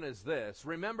first one is this.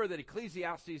 Remember that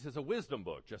Ecclesiastes is a wisdom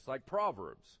book, just like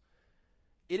Proverbs.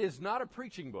 It is not a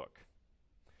preaching book.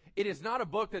 It is not a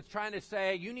book that's trying to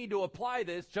say, you need to apply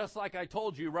this just like I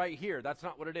told you right here. That's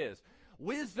not what it is.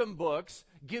 Wisdom books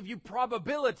give you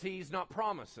probabilities, not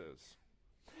promises.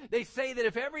 They say that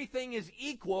if everything is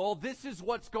equal, this is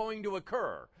what's going to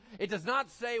occur. It does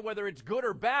not say whether it's good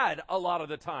or bad a lot of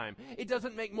the time. It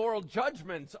doesn't make moral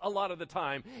judgments a lot of the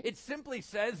time. It simply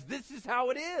says this is how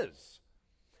it is.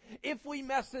 If we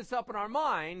mess this up in our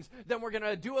minds, then we're going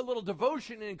to do a little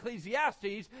devotion in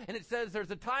Ecclesiastes, and it says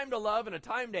there's a time to love and a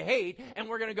time to hate, and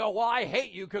we're going to go, well, I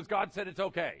hate you because God said it's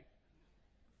okay.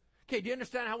 Okay, do you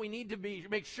understand how we need to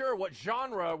make sure what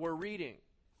genre we're reading?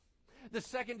 The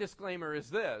second disclaimer is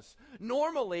this.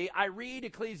 Normally, I read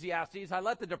Ecclesiastes, I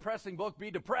let the depressing book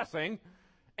be depressing,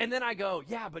 and then I go,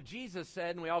 yeah, but Jesus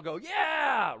said, and we all go,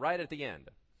 yeah, right at the end.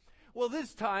 Well,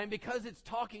 this time, because it's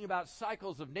talking about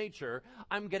cycles of nature,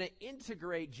 I'm going to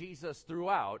integrate Jesus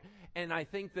throughout, and I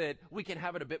think that we can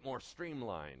have it a bit more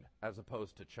streamlined as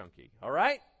opposed to chunky. All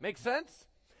right? Make sense?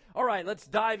 All right, let's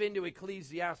dive into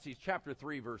Ecclesiastes chapter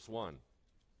 3, verse 1.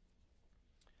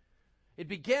 It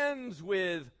begins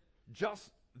with just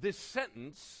this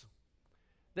sentence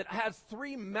that has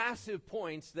three massive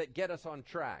points that get us on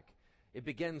track. It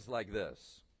begins like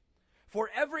this. For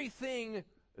everything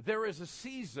there is a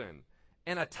season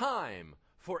and a time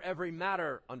for every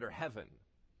matter under heaven.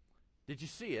 Did you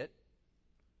see it?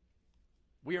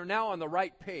 We are now on the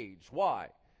right page. Why?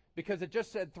 Because it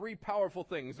just said three powerful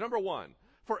things. Number one,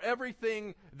 for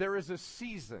everything there is a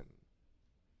season.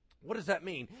 What does that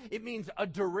mean? It means a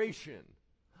duration,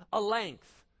 a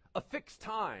length, a fixed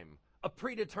time, a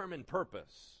predetermined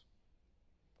purpose.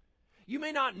 You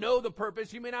may not know the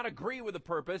purpose, you may not agree with the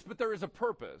purpose, but there is a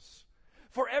purpose.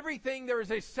 For everything, there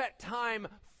is a set time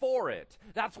for it.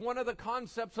 That's one of the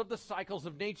concepts of the cycles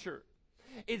of nature,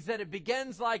 is that it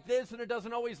begins like this and it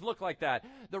doesn't always look like that.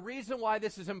 The reason why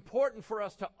this is important for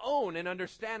us to own and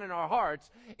understand in our hearts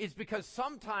is because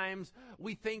sometimes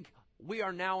we think we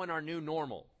are now in our new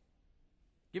normal.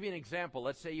 Give you an example.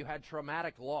 Let's say you had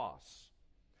traumatic loss.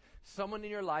 Someone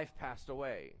in your life passed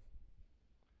away.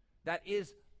 That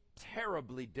is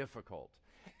terribly difficult.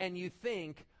 And you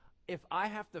think, if I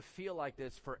have to feel like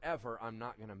this forever, I'm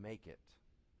not going to make it.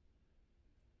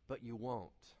 But you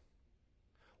won't.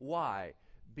 Why?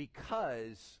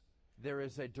 Because there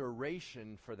is a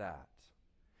duration for that.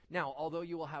 Now, although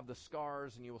you will have the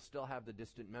scars and you will still have the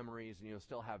distant memories and you'll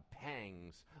still have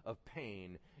pangs of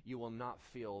pain, you will not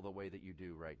feel the way that you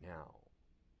do right now.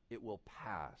 It will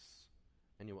pass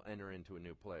and you will enter into a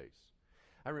new place.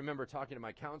 I remember talking to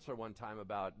my counselor one time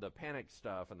about the panic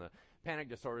stuff and the panic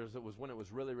disorders. It was when it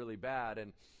was really, really bad,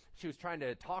 and she was trying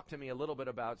to talk to me a little bit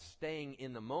about staying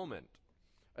in the moment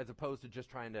as opposed to just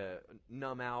trying to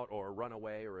numb out or run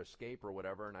away or escape or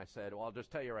whatever. And I said, well, I'll just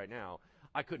tell you right now,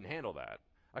 I couldn't handle that.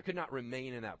 I could not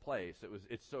remain in that place.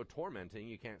 It's so tormenting,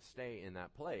 you can't stay in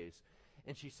that place.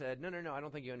 And she said, no, I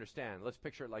don't think you understand. Let's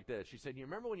picture it like this. She said, you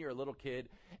remember when you were a little kid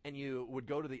and you would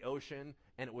go to the ocean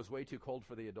and it was way too cold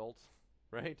for the adults,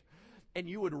 right? And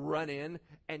you would run in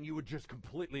and you would just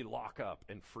completely lock up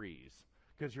and freeze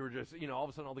because you were just, all of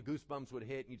a sudden all the goosebumps would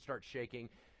hit and you'd start shaking.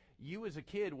 You as a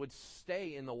kid would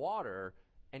stay in the water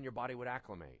and your body would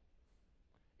acclimate.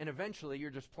 And eventually you're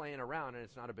just playing around and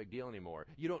it's not a big deal anymore.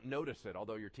 You don't notice it,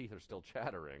 although your teeth are still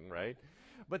chattering, right?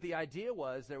 But the idea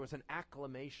was there was an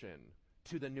acclimation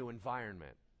to the new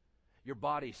environment. Your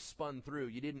body spun through.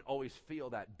 You didn't always feel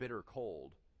that bitter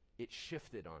cold. It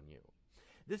shifted on you.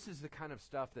 This is the kind of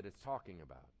stuff that it's talking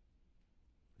about.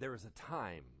 There is a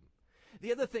time.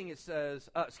 The other thing it says,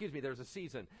 there's a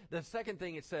season. The second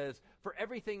thing it says, for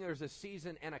everything there's a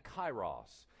season and a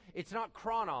kairos. It's not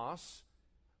chronos.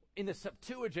 In the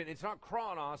Septuagint, it's not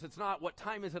chronos. It's not what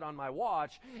time is it on my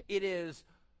watch. It is,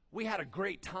 we had a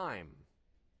great time.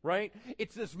 Right?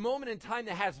 It's this moment in time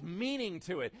that has meaning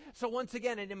to it. So once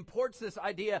again, it imports this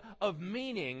idea of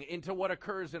meaning into what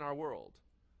occurs in our world.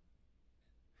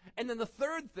 And then the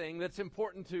third thing that's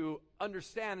important to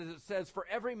understand is it says, for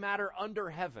every matter under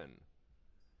heaven.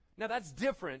 Now that's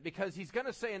different because he's going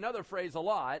to say another phrase a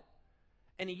lot,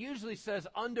 and he usually says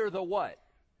under the what?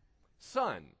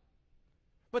 Sun.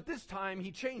 But this time he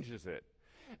changes it.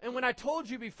 And when I told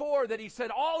you before that he said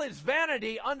all is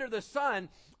vanity under the sun,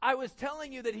 I was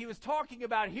telling you that he was talking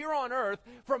about here on earth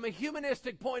from a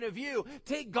humanistic point of view.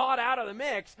 Take God out of the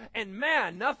mix, and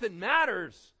man, nothing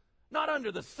matters. Not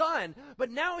under the sun, but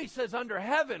now he says under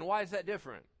heaven. Why is that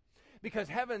different? Because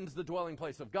heaven's the dwelling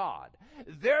place of God.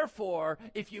 Therefore,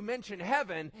 if you mention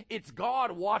heaven, it's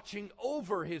God watching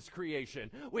over his creation.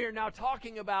 We are now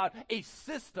talking about a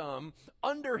system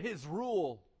under his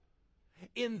rule.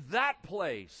 In that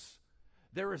place,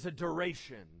 there is a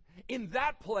duration. In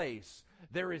that place,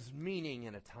 there is meaning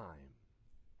and a time.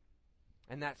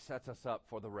 And that sets us up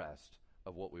for the rest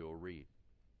of what we will read.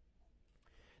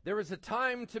 There is a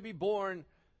time to be born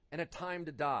and a time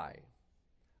to die.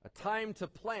 A time to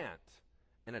plant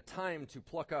and a time to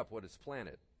pluck up what is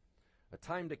planted. A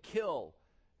time to kill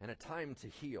and a time to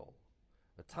heal.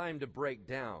 A time to break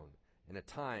down and a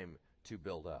time to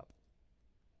build up.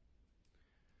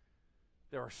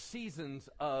 There are seasons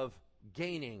of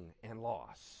gaining and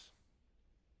loss.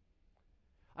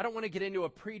 I don't want to get into a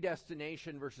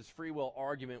predestination versus free will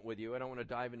argument with you. I don't want to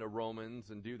dive into Romans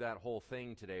and do that whole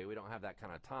thing today. We don't have that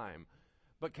kind of time.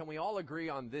 But can we all agree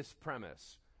on this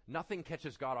premise? Nothing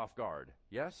catches God off guard.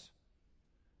 Yes?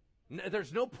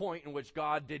 There's no point in which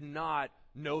God did not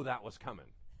know that was coming.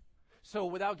 So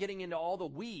without getting into all the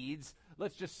weeds,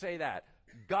 let's just say that.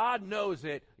 God knows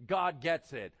it. God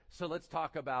gets it. So let's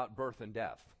talk about birth and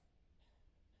death.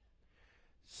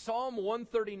 Psalm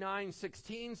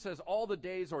 139:16 says, all the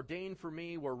days ordained for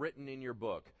me were written in your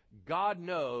book. God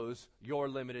knows your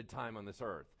limited time on this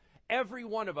earth. Every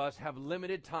one of us have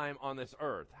limited time on this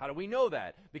earth. How do we know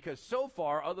that? Because so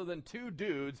far, other than 2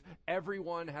 dudes,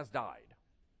 everyone has died.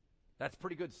 That's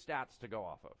pretty good stats to go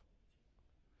off of.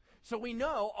 So we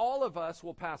know all of us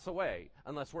will pass away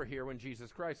unless we're here when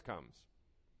Jesus Christ comes.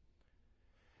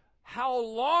 How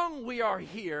long we are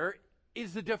here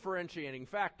is the differentiating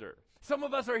factor. Some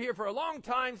of us are here for a long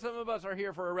time. Some of us are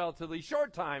here for a relatively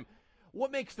short time.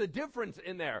 What makes the difference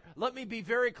in there? Let me be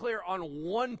very clear on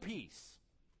one piece.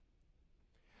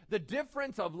 The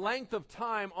difference of length of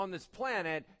time on this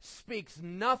planet speaks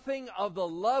nothing of the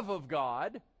love of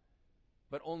God,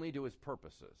 but only to his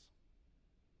purposes.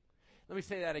 Let me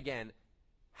say that again.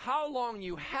 How long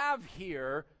you have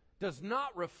here does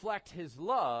not reflect his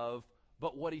love,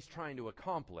 but what he's trying to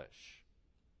accomplish.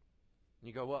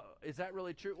 You go, well, is that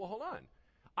really true? Well, hold on.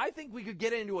 I think we could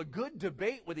get into a good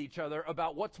debate with each other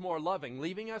about what's more loving,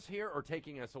 leaving us here or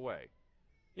taking us away.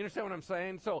 You understand what I'm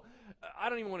saying? So I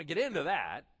don't even want to get into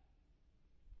that.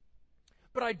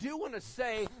 But I do want to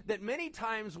say that many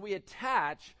times we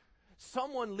attach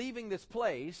someone leaving this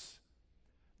place,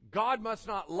 God must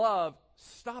not love.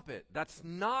 Stop it. That's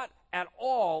not at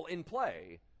all in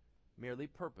play. Merely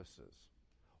purposes.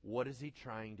 What is he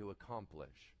trying to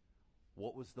accomplish?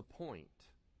 What was the point?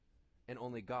 And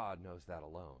only God knows that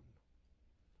alone.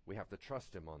 We have to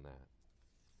trust him on that.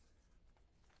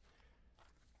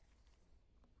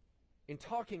 In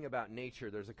talking about nature,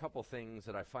 there's a couple things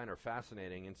that I find are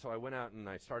fascinating, and so I went out and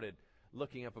I started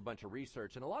looking up a bunch of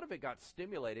research, and a lot of it got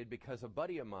stimulated because a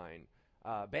buddy of mine,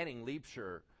 Banning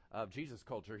Liebscher of Jesus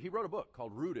Culture, he wrote a book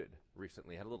called Rooted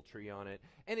recently, had a little tree on it,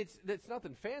 and it's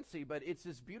nothing fancy, but it's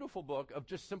this beautiful book of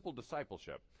just simple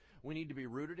discipleship. We need to be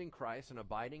rooted in Christ and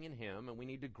abiding in him, and we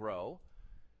need to grow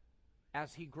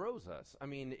as he grows us. I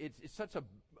mean, it's such a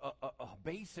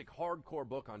basic, hardcore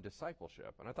book on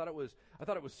discipleship, and I thought it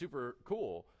was super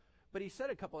cool. But he said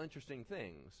a couple interesting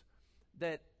things,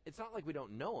 that it's not like we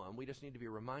don't know him, we just need to be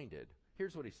reminded.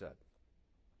 Here's what he said.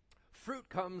 Fruit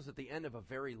comes at the end of a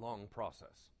very long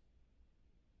process.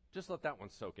 Just let that one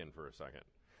soak in for a second.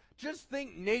 Just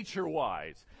think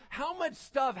nature-wise. How much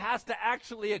stuff has to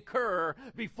actually occur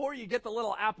before you get the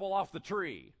little apple off the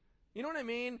tree? You know what I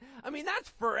mean? I mean, that's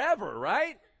forever,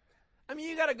 right? I mean,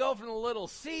 you got to go from the little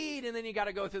seed, and then you got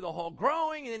to go through the whole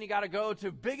growing, and then you got to go to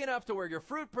big enough to where you're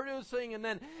fruit producing, and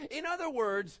then, in other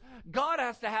words, God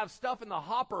has to have stuff in the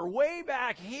hopper way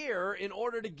back here in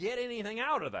order to get anything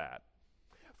out of that.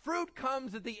 Fruit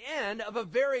comes at the end of a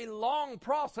very long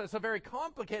process, a very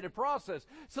complicated process.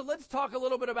 So let's talk a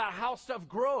little bit about how stuff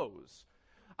grows.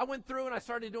 I went through and I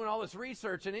started doing all this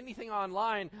research, and anything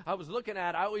online I was looking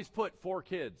at, I always put 4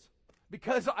 kids.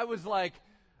 Because I was like,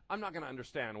 I'm not going to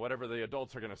understand whatever the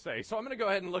adults are going to say. So I'm going to go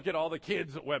ahead and look at all the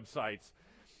kids' websites.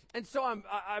 And so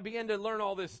I began to learn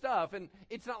all this stuff, and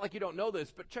it's not like you don't know this,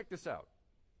 but check this out.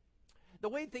 The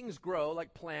way things grow,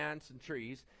 like plants and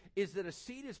trees, is that a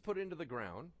seed is put into the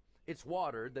ground, it's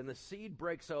watered, then the seed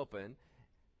breaks open,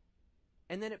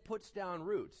 and then it puts down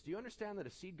roots. Do you understand that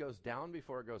a seed goes down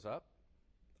before it goes up?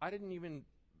 I didn't even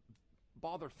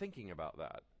bother thinking about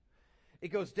that. It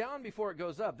goes down before it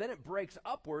goes up, then it breaks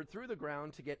upward through the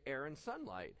ground to get air and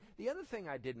sunlight. The other thing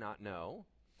I did not know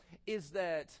is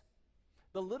that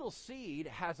the little seed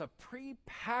has a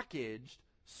pre-packaged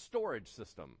storage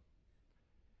system.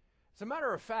 As a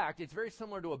matter of fact, it's very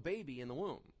similar to a baby in the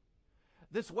womb.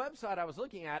 This website I was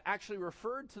looking at actually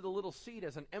referred to the little seed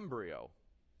as an embryo,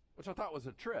 which I thought was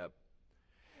a trip.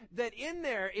 That in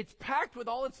there, it's packed with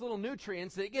all its little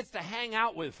nutrients that it gets to hang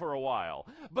out with for a while.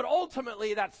 But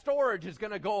ultimately, that storage is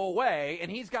going to go away, and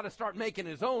he's got to start making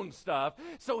his own stuff.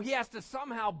 So he has to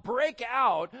somehow break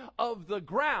out of the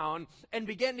ground and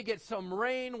begin to get some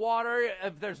rain water.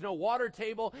 If there's no water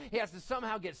table, he has to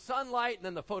somehow get sunlight, and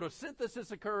then the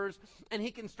photosynthesis occurs, and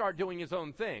he can start doing his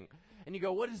own thing. And you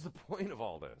go, what is the point of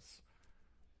all this?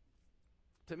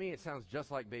 To me, it sounds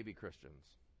just like baby Christians.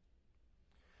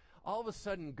 All of a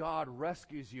sudden, God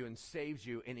rescues you and saves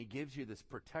you, and he gives you this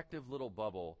protective little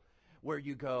bubble where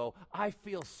you go, I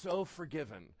feel so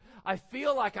forgiven. I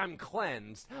feel like I'm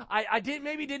cleansed. I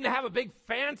maybe didn't have a big,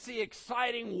 fancy,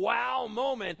 exciting, wow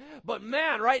moment, but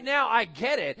man, right now I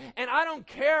get it, and I don't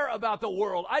care about the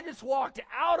world. I just walked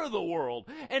out of the world,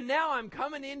 and now I'm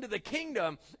coming into the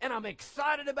kingdom, and I'm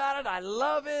excited about it. I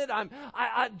love it.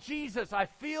 Jesus, I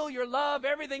feel your love.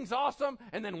 Everything's awesome,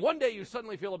 and then one day you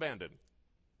suddenly feel abandoned.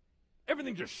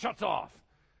 Everything just shuts off.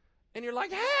 And you're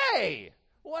like, hey,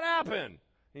 what happened?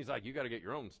 He's like, you got to get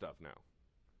your own stuff now.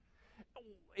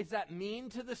 Is that mean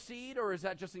to the seed, or is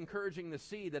that just encouraging the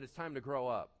seed that it's time to grow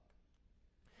up?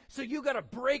 So you got to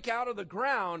break out of the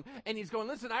ground, and he's going,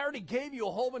 listen, I already gave you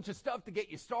a whole bunch of stuff to get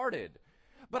you started.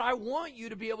 But I want you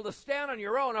to be able to stand on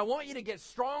your own. I want you to get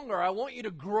stronger. I want you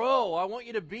to grow. I want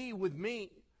you to be with me.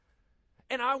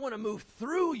 And I want to move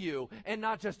through you and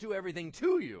not just do everything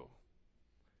to you.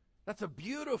 That's a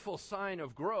beautiful sign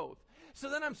of growth. So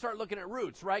then I'm start looking at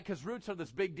roots, right? Because roots are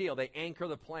this big deal. They anchor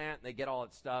the plant. They get all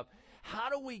that stuff. How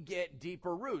do we get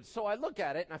deeper roots? So I look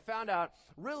at it, and I found out,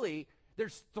 really,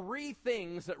 there's 3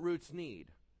 things that roots need.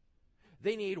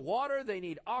 They need water, they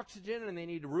need oxygen, and they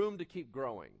need room to keep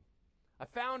growing. I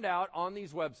found out on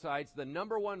these websites the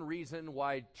number one reason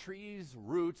why trees'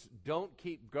 roots don't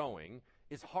keep going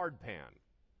is hardpan.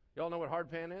 Y'all know what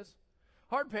hardpan is?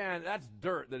 Hardpan, that's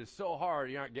dirt that is so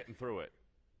hard you're not getting through it.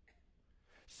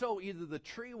 So either the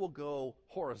tree will go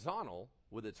horizontal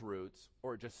with its roots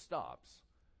or it just stops.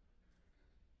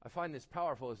 I find this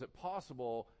powerful. Is it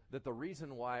possible that the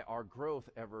reason why our growth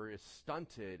ever is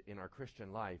stunted in our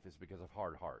Christian life is because of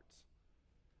hard hearts?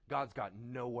 God's got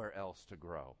nowhere else to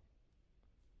grow.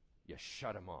 You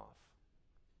shut him off,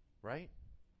 right?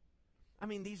 I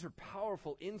mean, these are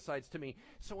powerful insights to me.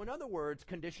 So in other words,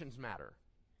 conditions matter.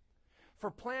 For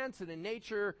plants and in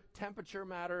nature, temperature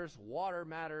matters, water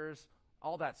matters,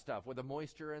 all that stuff with the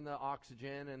moisture and the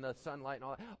oxygen and the sunlight and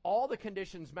all that. All the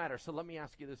conditions matter. So let me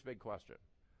ask you this big question.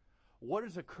 What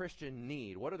does a Christian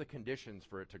need? What are the conditions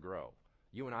for it to grow?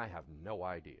 You and I have no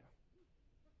idea.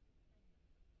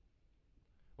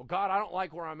 Well, God, I don't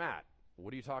like where I'm at.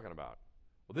 What are you talking about?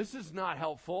 Well, this is not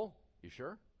helpful. You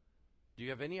sure? Do you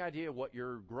have any idea what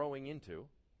you're growing into?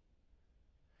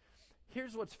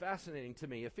 Here's what's fascinating to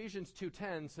me. Ephesians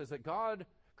 2:10 says that God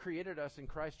created us in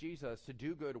Christ Jesus to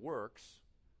do good works,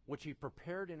 which he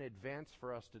prepared in advance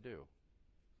for us to do.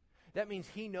 That means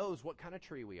he knows what kind of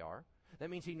tree we are. That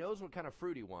means he knows what kind of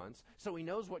fruit he wants, so he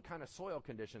knows what kind of soil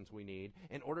conditions we need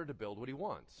in order to build what he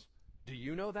wants. Do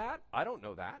you know that? I don't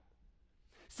know that.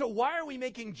 So why are we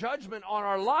making judgment on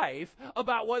our life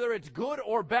about whether it's good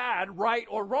or bad, right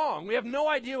or wrong? We have no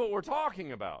idea what we're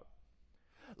talking about.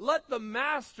 Let the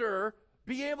master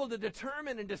be able to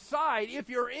determine and decide if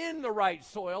you're in the right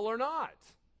soil or not.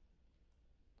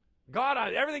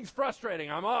 God, everything's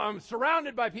frustrating. I'm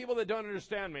surrounded by people that don't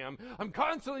understand me. I'm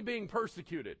constantly being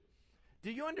persecuted. Do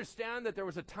you understand that there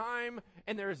was a time,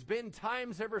 and there has been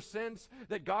times ever since,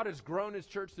 that God has grown his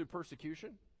church through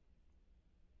persecution?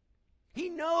 He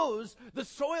knows the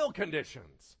soil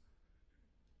conditions.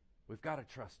 We've got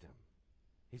to trust him.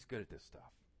 He's good at this stuff.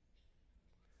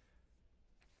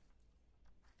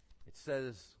 It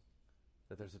says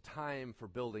that there's a time for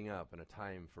building up and a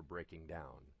time for breaking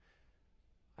down.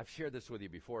 I've shared this with you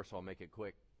before, so I'll make it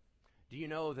quick. Do you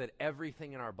know that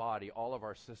everything in our body, all of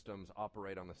our systems,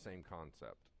 operate on the same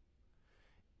concept?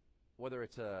 Whether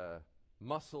it's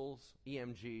muscles,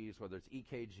 EMGs, whether it's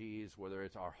EKGs, whether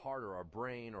it's our heart or our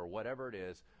brain or whatever it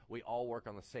is, we all work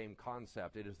on the same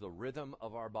concept. It is the rhythm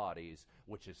of our bodies,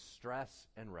 which is stress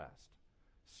and rest.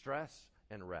 Stress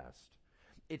and rest.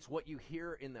 It's what you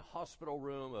hear in the hospital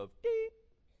room of deep,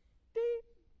 deep,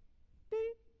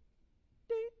 deep,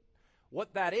 deep.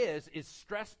 What that is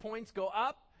stress points go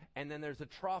up, and then there's a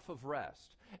trough of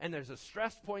rest. And there's a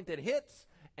stress point that hits,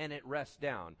 and it rests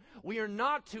down. We are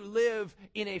not to live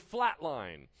in a flat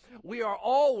line. We are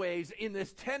always in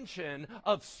this tension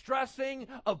of stressing,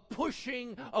 of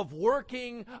pushing, of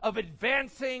working, of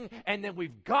advancing, and then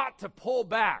we've got to pull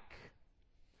back.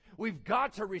 We've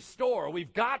got to restore.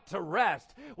 We've got to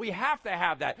rest. We have to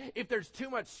have that. If there's too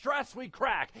much stress, we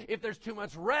crack. If there's too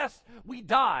much rest, we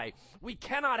die. We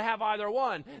cannot have either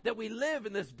one. That we live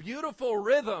in this beautiful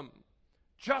rhythm,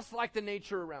 just like the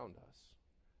nature around us.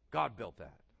 God built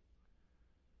that.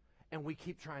 And we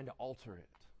keep trying to alter it.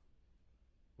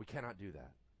 We cannot do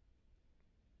that.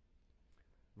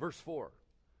 Verse 4,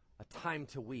 a time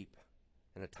to weep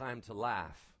and a time to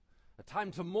laugh, a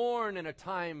time to mourn and a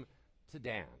time to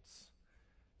dance.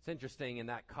 It's interesting in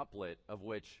that couplet, of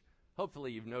which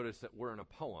hopefully you've noticed that we're in a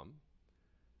poem.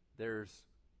 There's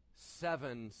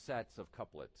 7 sets of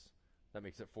couplets. That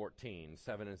makes it 14.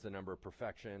 7 is the number of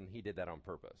perfection. He did that on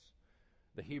purpose.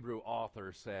 The Hebrew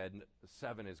author said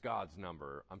 7 is God's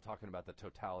number. I'm talking about the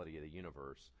totality of the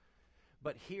universe.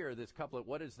 But here, this couplet,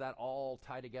 what does that all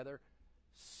tie together?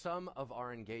 Some of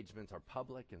our engagements are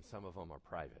public and some of them are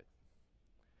private.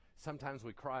 Sometimes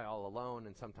we cry all alone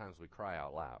and sometimes we cry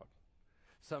out loud.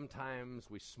 Sometimes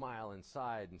we smile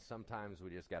inside and sometimes we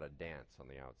just got to dance on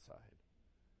the outside.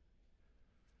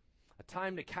 A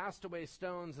time to cast away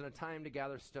stones and a time to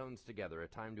gather stones together. A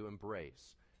time to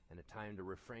embrace and a time to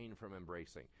refrain from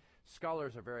embracing.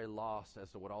 Scholars are very lost as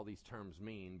to what all these terms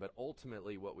mean, but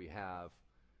ultimately what we have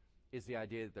is the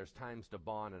idea that there's times to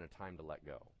bond and a time to let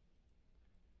go.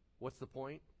 What's the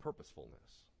point?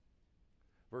 Purposefulness.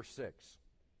 Verse 6,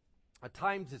 a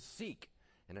time to seek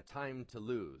and a time to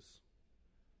lose,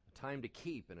 a time to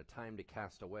keep and a time to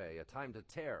cast away, a time to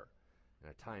tear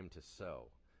and a time to sow,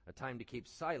 a time to keep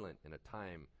silent and a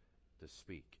time to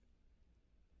speak.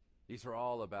 These are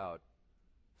all about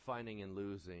finding and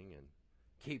losing and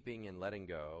keeping and letting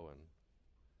go. And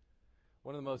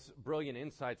one of the most brilliant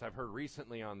insights I've heard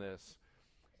recently on this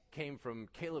came from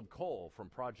Caleb Cole from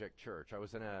Project Church. I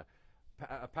was in a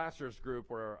pastor's group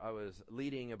where I was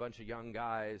leading a bunch of young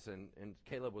guys, and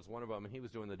Caleb was one of them, and he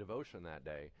was doing the devotion that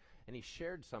day. And he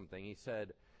shared something. He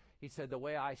said, the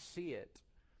way I see it,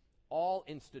 all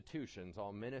institutions,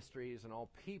 all ministries, and all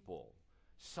people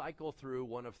cycle through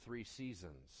one of three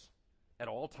seasons. At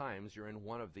all times, you're in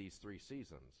one of these three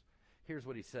seasons. Here's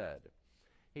what he said.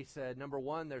 He said, number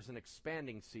one, there's an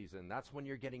expanding season. That's when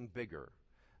you're getting bigger.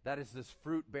 That is this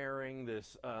fruit-bearing,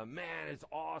 this, man, it's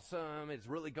awesome, it's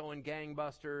really going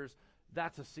gangbusters.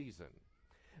 That's a season.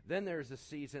 Then there's a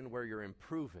season where you're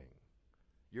improving.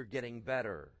 You're getting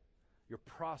better. Your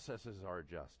processes are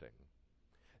adjusting.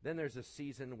 Then there's a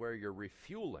season where you're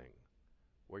refueling,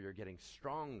 where you're getting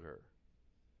stronger.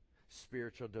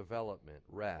 Spiritual development,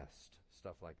 rest,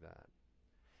 stuff like that.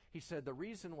 He said the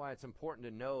reason why it's important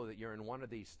to know that you're in one of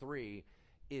these three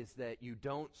is that you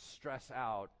don't stress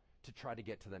out to try to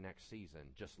get to the next season.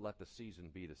 Just let the season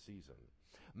be the season.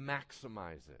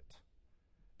 Maximize it.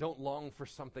 Don't long for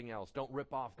something else. Don't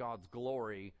rip off God's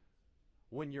glory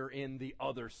when you're in the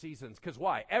other seasons. Because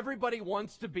why? Everybody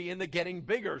wants to be in the getting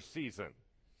bigger season.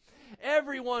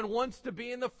 Everyone wants to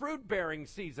be in the fruit-bearing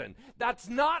season. That's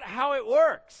not how it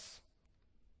works.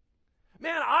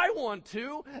 Man, I want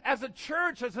to, as a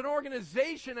church, as an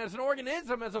organization, as an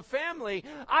organism, as a family,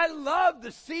 I love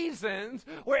the seasons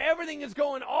where everything is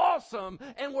going awesome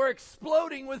and we're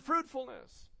exploding with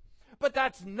fruitfulness. But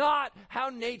that's not how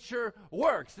nature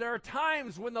works. There are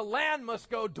times when the land must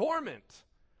go dormant.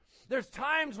 There's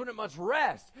times when it must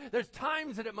rest. There's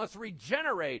times that it must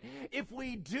regenerate. If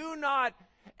we do not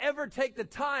ever take the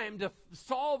time to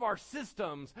solve our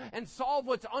systems and solve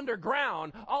what's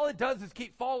underground, all it does is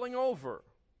keep falling over.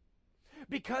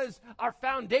 Because our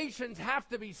foundations have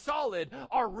to be solid,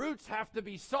 our roots have to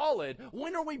be solid.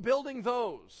 When are we building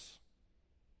those?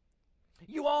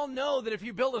 You all know that if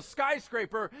you build a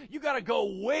skyscraper, you got to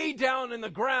go way down in the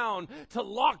ground to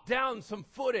lock down some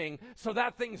footing so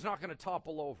that thing's not going to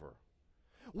topple over.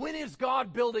 When is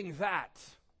God building that?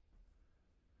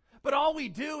 But all we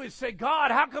do is say,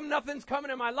 God, how come nothing's coming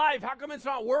in my life? How come it's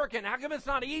not working? How come it's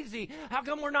not easy? How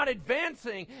come we're not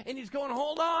advancing? And he's going,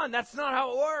 hold on, that's not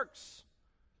how it works.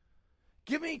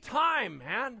 Give me time,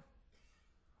 man.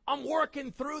 I'm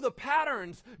working through the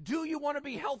patterns. Do you want to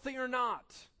be healthy or not?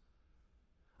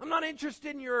 I'm not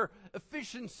interested in your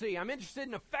efficiency. I'm interested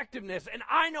in effectiveness, and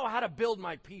I know how to build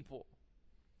my people.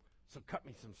 So cut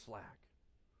me some slack.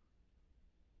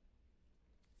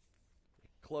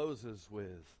 It closes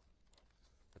with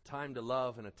a time to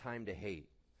love and a time to hate,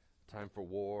 a time for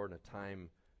war and a time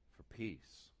for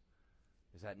peace.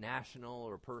 Is that national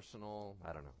or personal?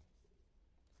 I don't know.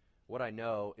 What I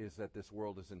know is that this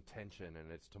world is in tension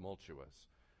and it's tumultuous.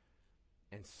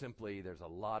 And simply there's a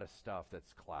lot of stuff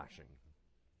that's clashing.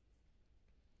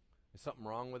 Is something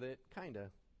wrong with it?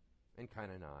 Kinda. And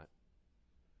kinda not.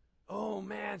 Oh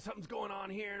man, something's going on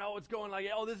here and it's going like,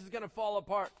 this is going to fall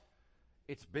apart.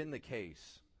 It's been the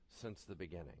case since the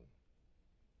beginning.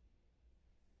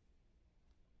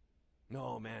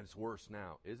 No, man, it's worse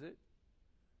now. Is it?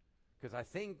 Because I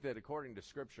think that according to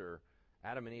Scripture,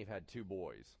 Adam and Eve had 2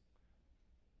 boys.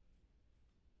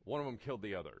 One of them killed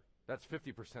the other. That's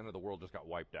 50% of the world just got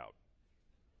wiped out.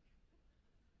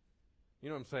 You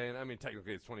know what I'm saying? I mean,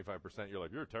 technically it's 25%. You're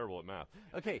like, you're terrible at math.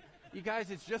 Okay, you guys,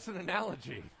 it's just an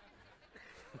analogy.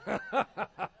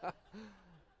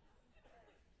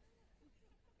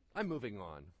 I'm moving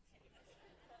on.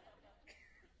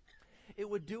 It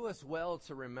would do us well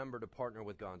to remember to partner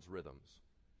with God's rhythms.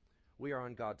 We are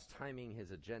on God's timing,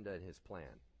 His agenda, and His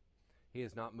plan. He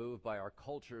is not moved by our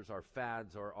cultures, our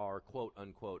fads, or our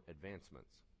quote-unquote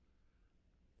advancements.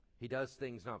 He does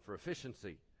things not for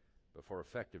efficiency, but for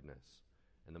effectiveness.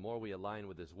 And the more we align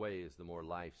with His ways, the more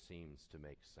life seems to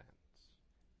make sense.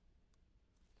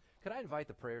 Could I invite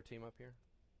the prayer team up here?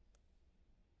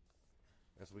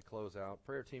 As we close out.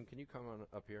 Prayer team, can you come on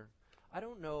up here? I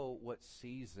don't know what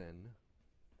season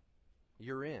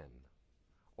you're in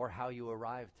or how you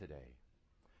arrived today.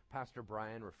 Pastor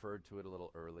Brian referred to it a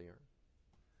little earlier.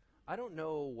 I don't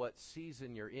know what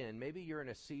season you're in. Maybe you're in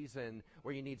a season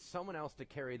where you need someone else to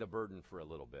carry the burden for a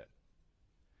little bit.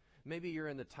 Maybe you're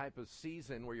in the type of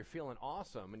season where you're feeling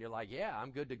awesome and you're like, yeah,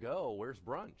 I'm good to go. Where's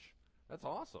brunch? That's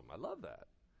awesome. I love that.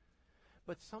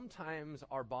 But sometimes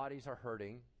our bodies are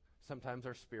hurting. Sometimes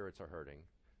our spirits are hurting.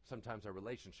 Sometimes our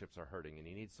relationships are hurting, and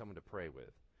you need someone to pray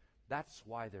with. That's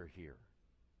why they're here.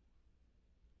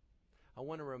 I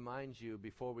want to remind you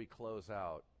before we close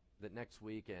out that next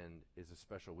weekend is a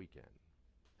special weekend,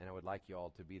 and I would like you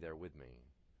all to be there with me.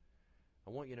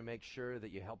 I want you to make sure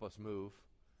that you help us move,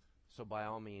 so by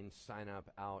all means, sign up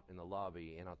out in the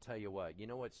lobby, and I'll tell you what, you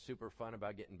know what's super fun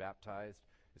about getting baptized?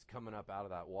 Is coming up out of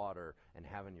that water and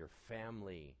having your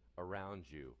family around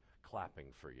you clapping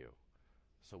for you.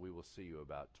 So we will see you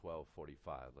about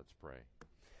 12:45. Let's pray.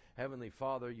 Heavenly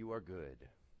Father, you are good.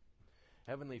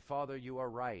 Heavenly Father, you are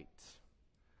right.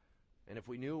 And if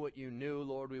we knew what you knew,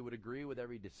 Lord, we would agree with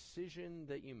every decision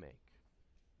that you make.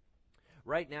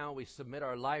 Right now, we submit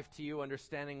our life to you,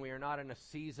 understanding we are not in a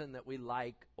season that we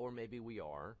like, or maybe we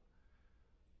are.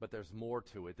 But there's more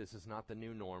to it. This is not the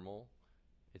new normal.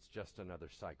 It's just another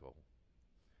cycle.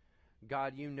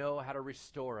 God, you know how to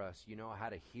restore us. You know how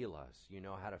to heal us. You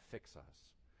know how to fix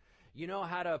us. You know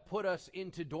how to put us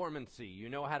into dormancy. You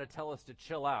know how to tell us to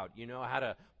chill out. You know how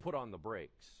to put on the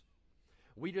brakes.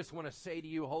 We just want to say to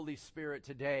you, Holy Spirit,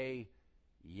 today,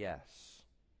 yes.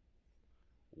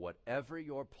 Whatever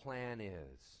your plan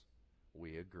is,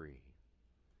 we agree.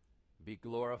 Be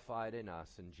glorified in us.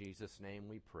 In Jesus' name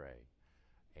we pray.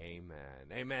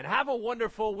 Amen. Amen. Have a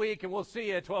wonderful week, and we'll see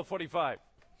you at 12:45.